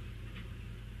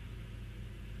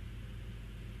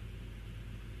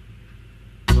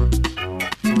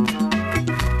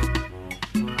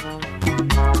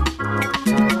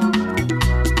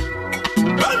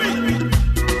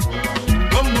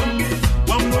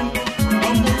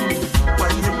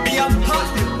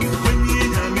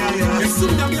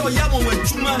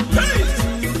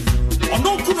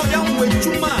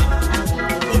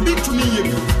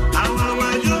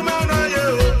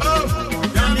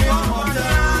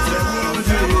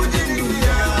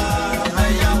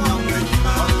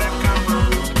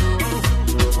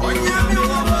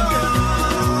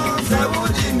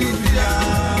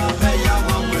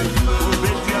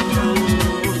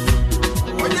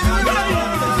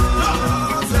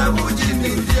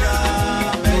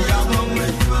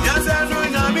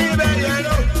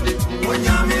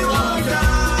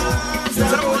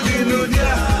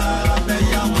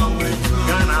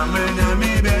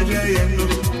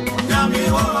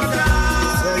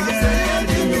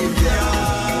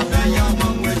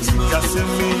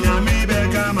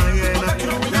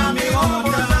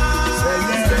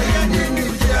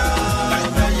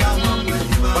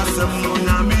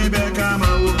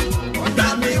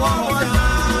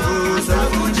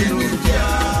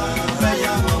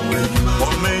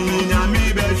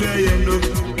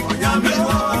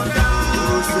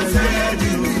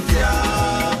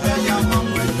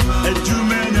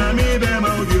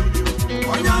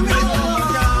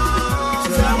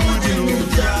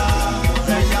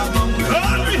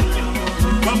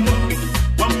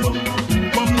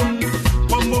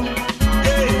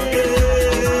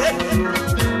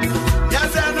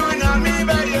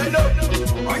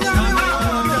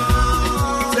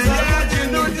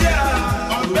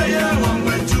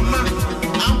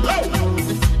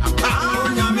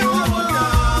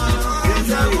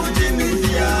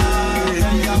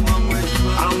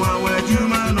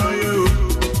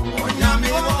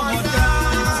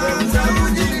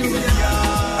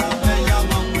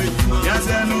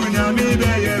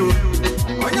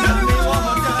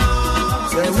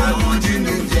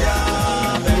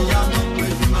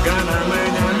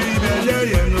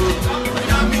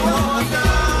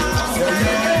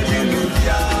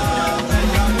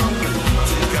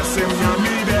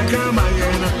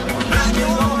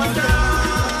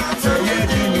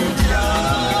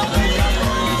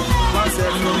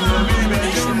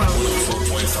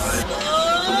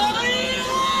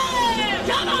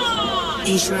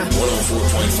Ishra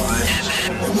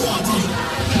 104.5.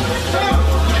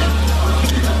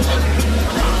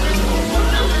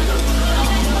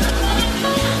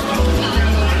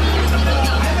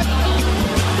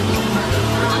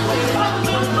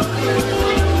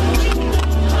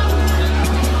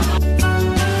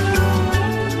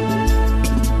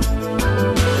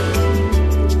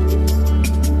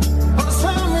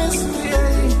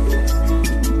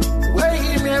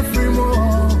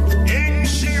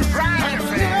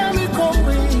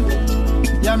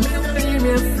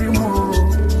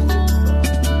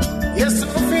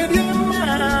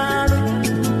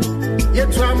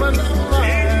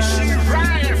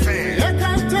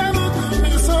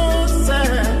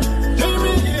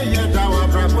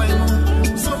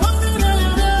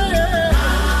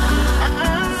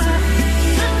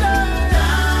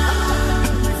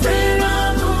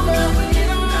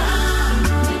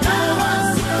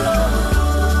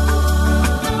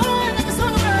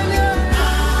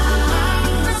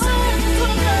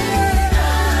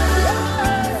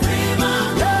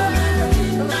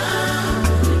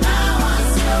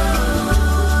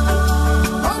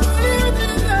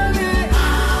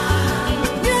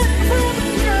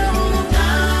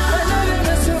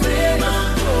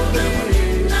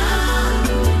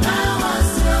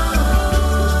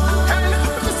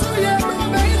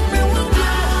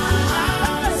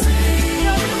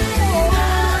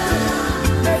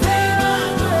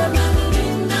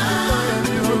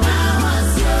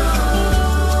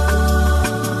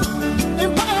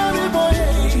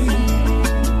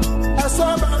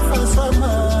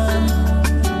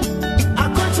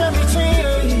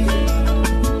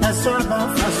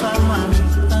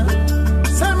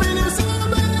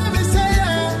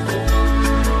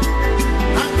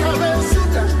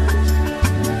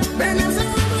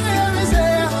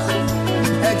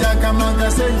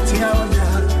 Say,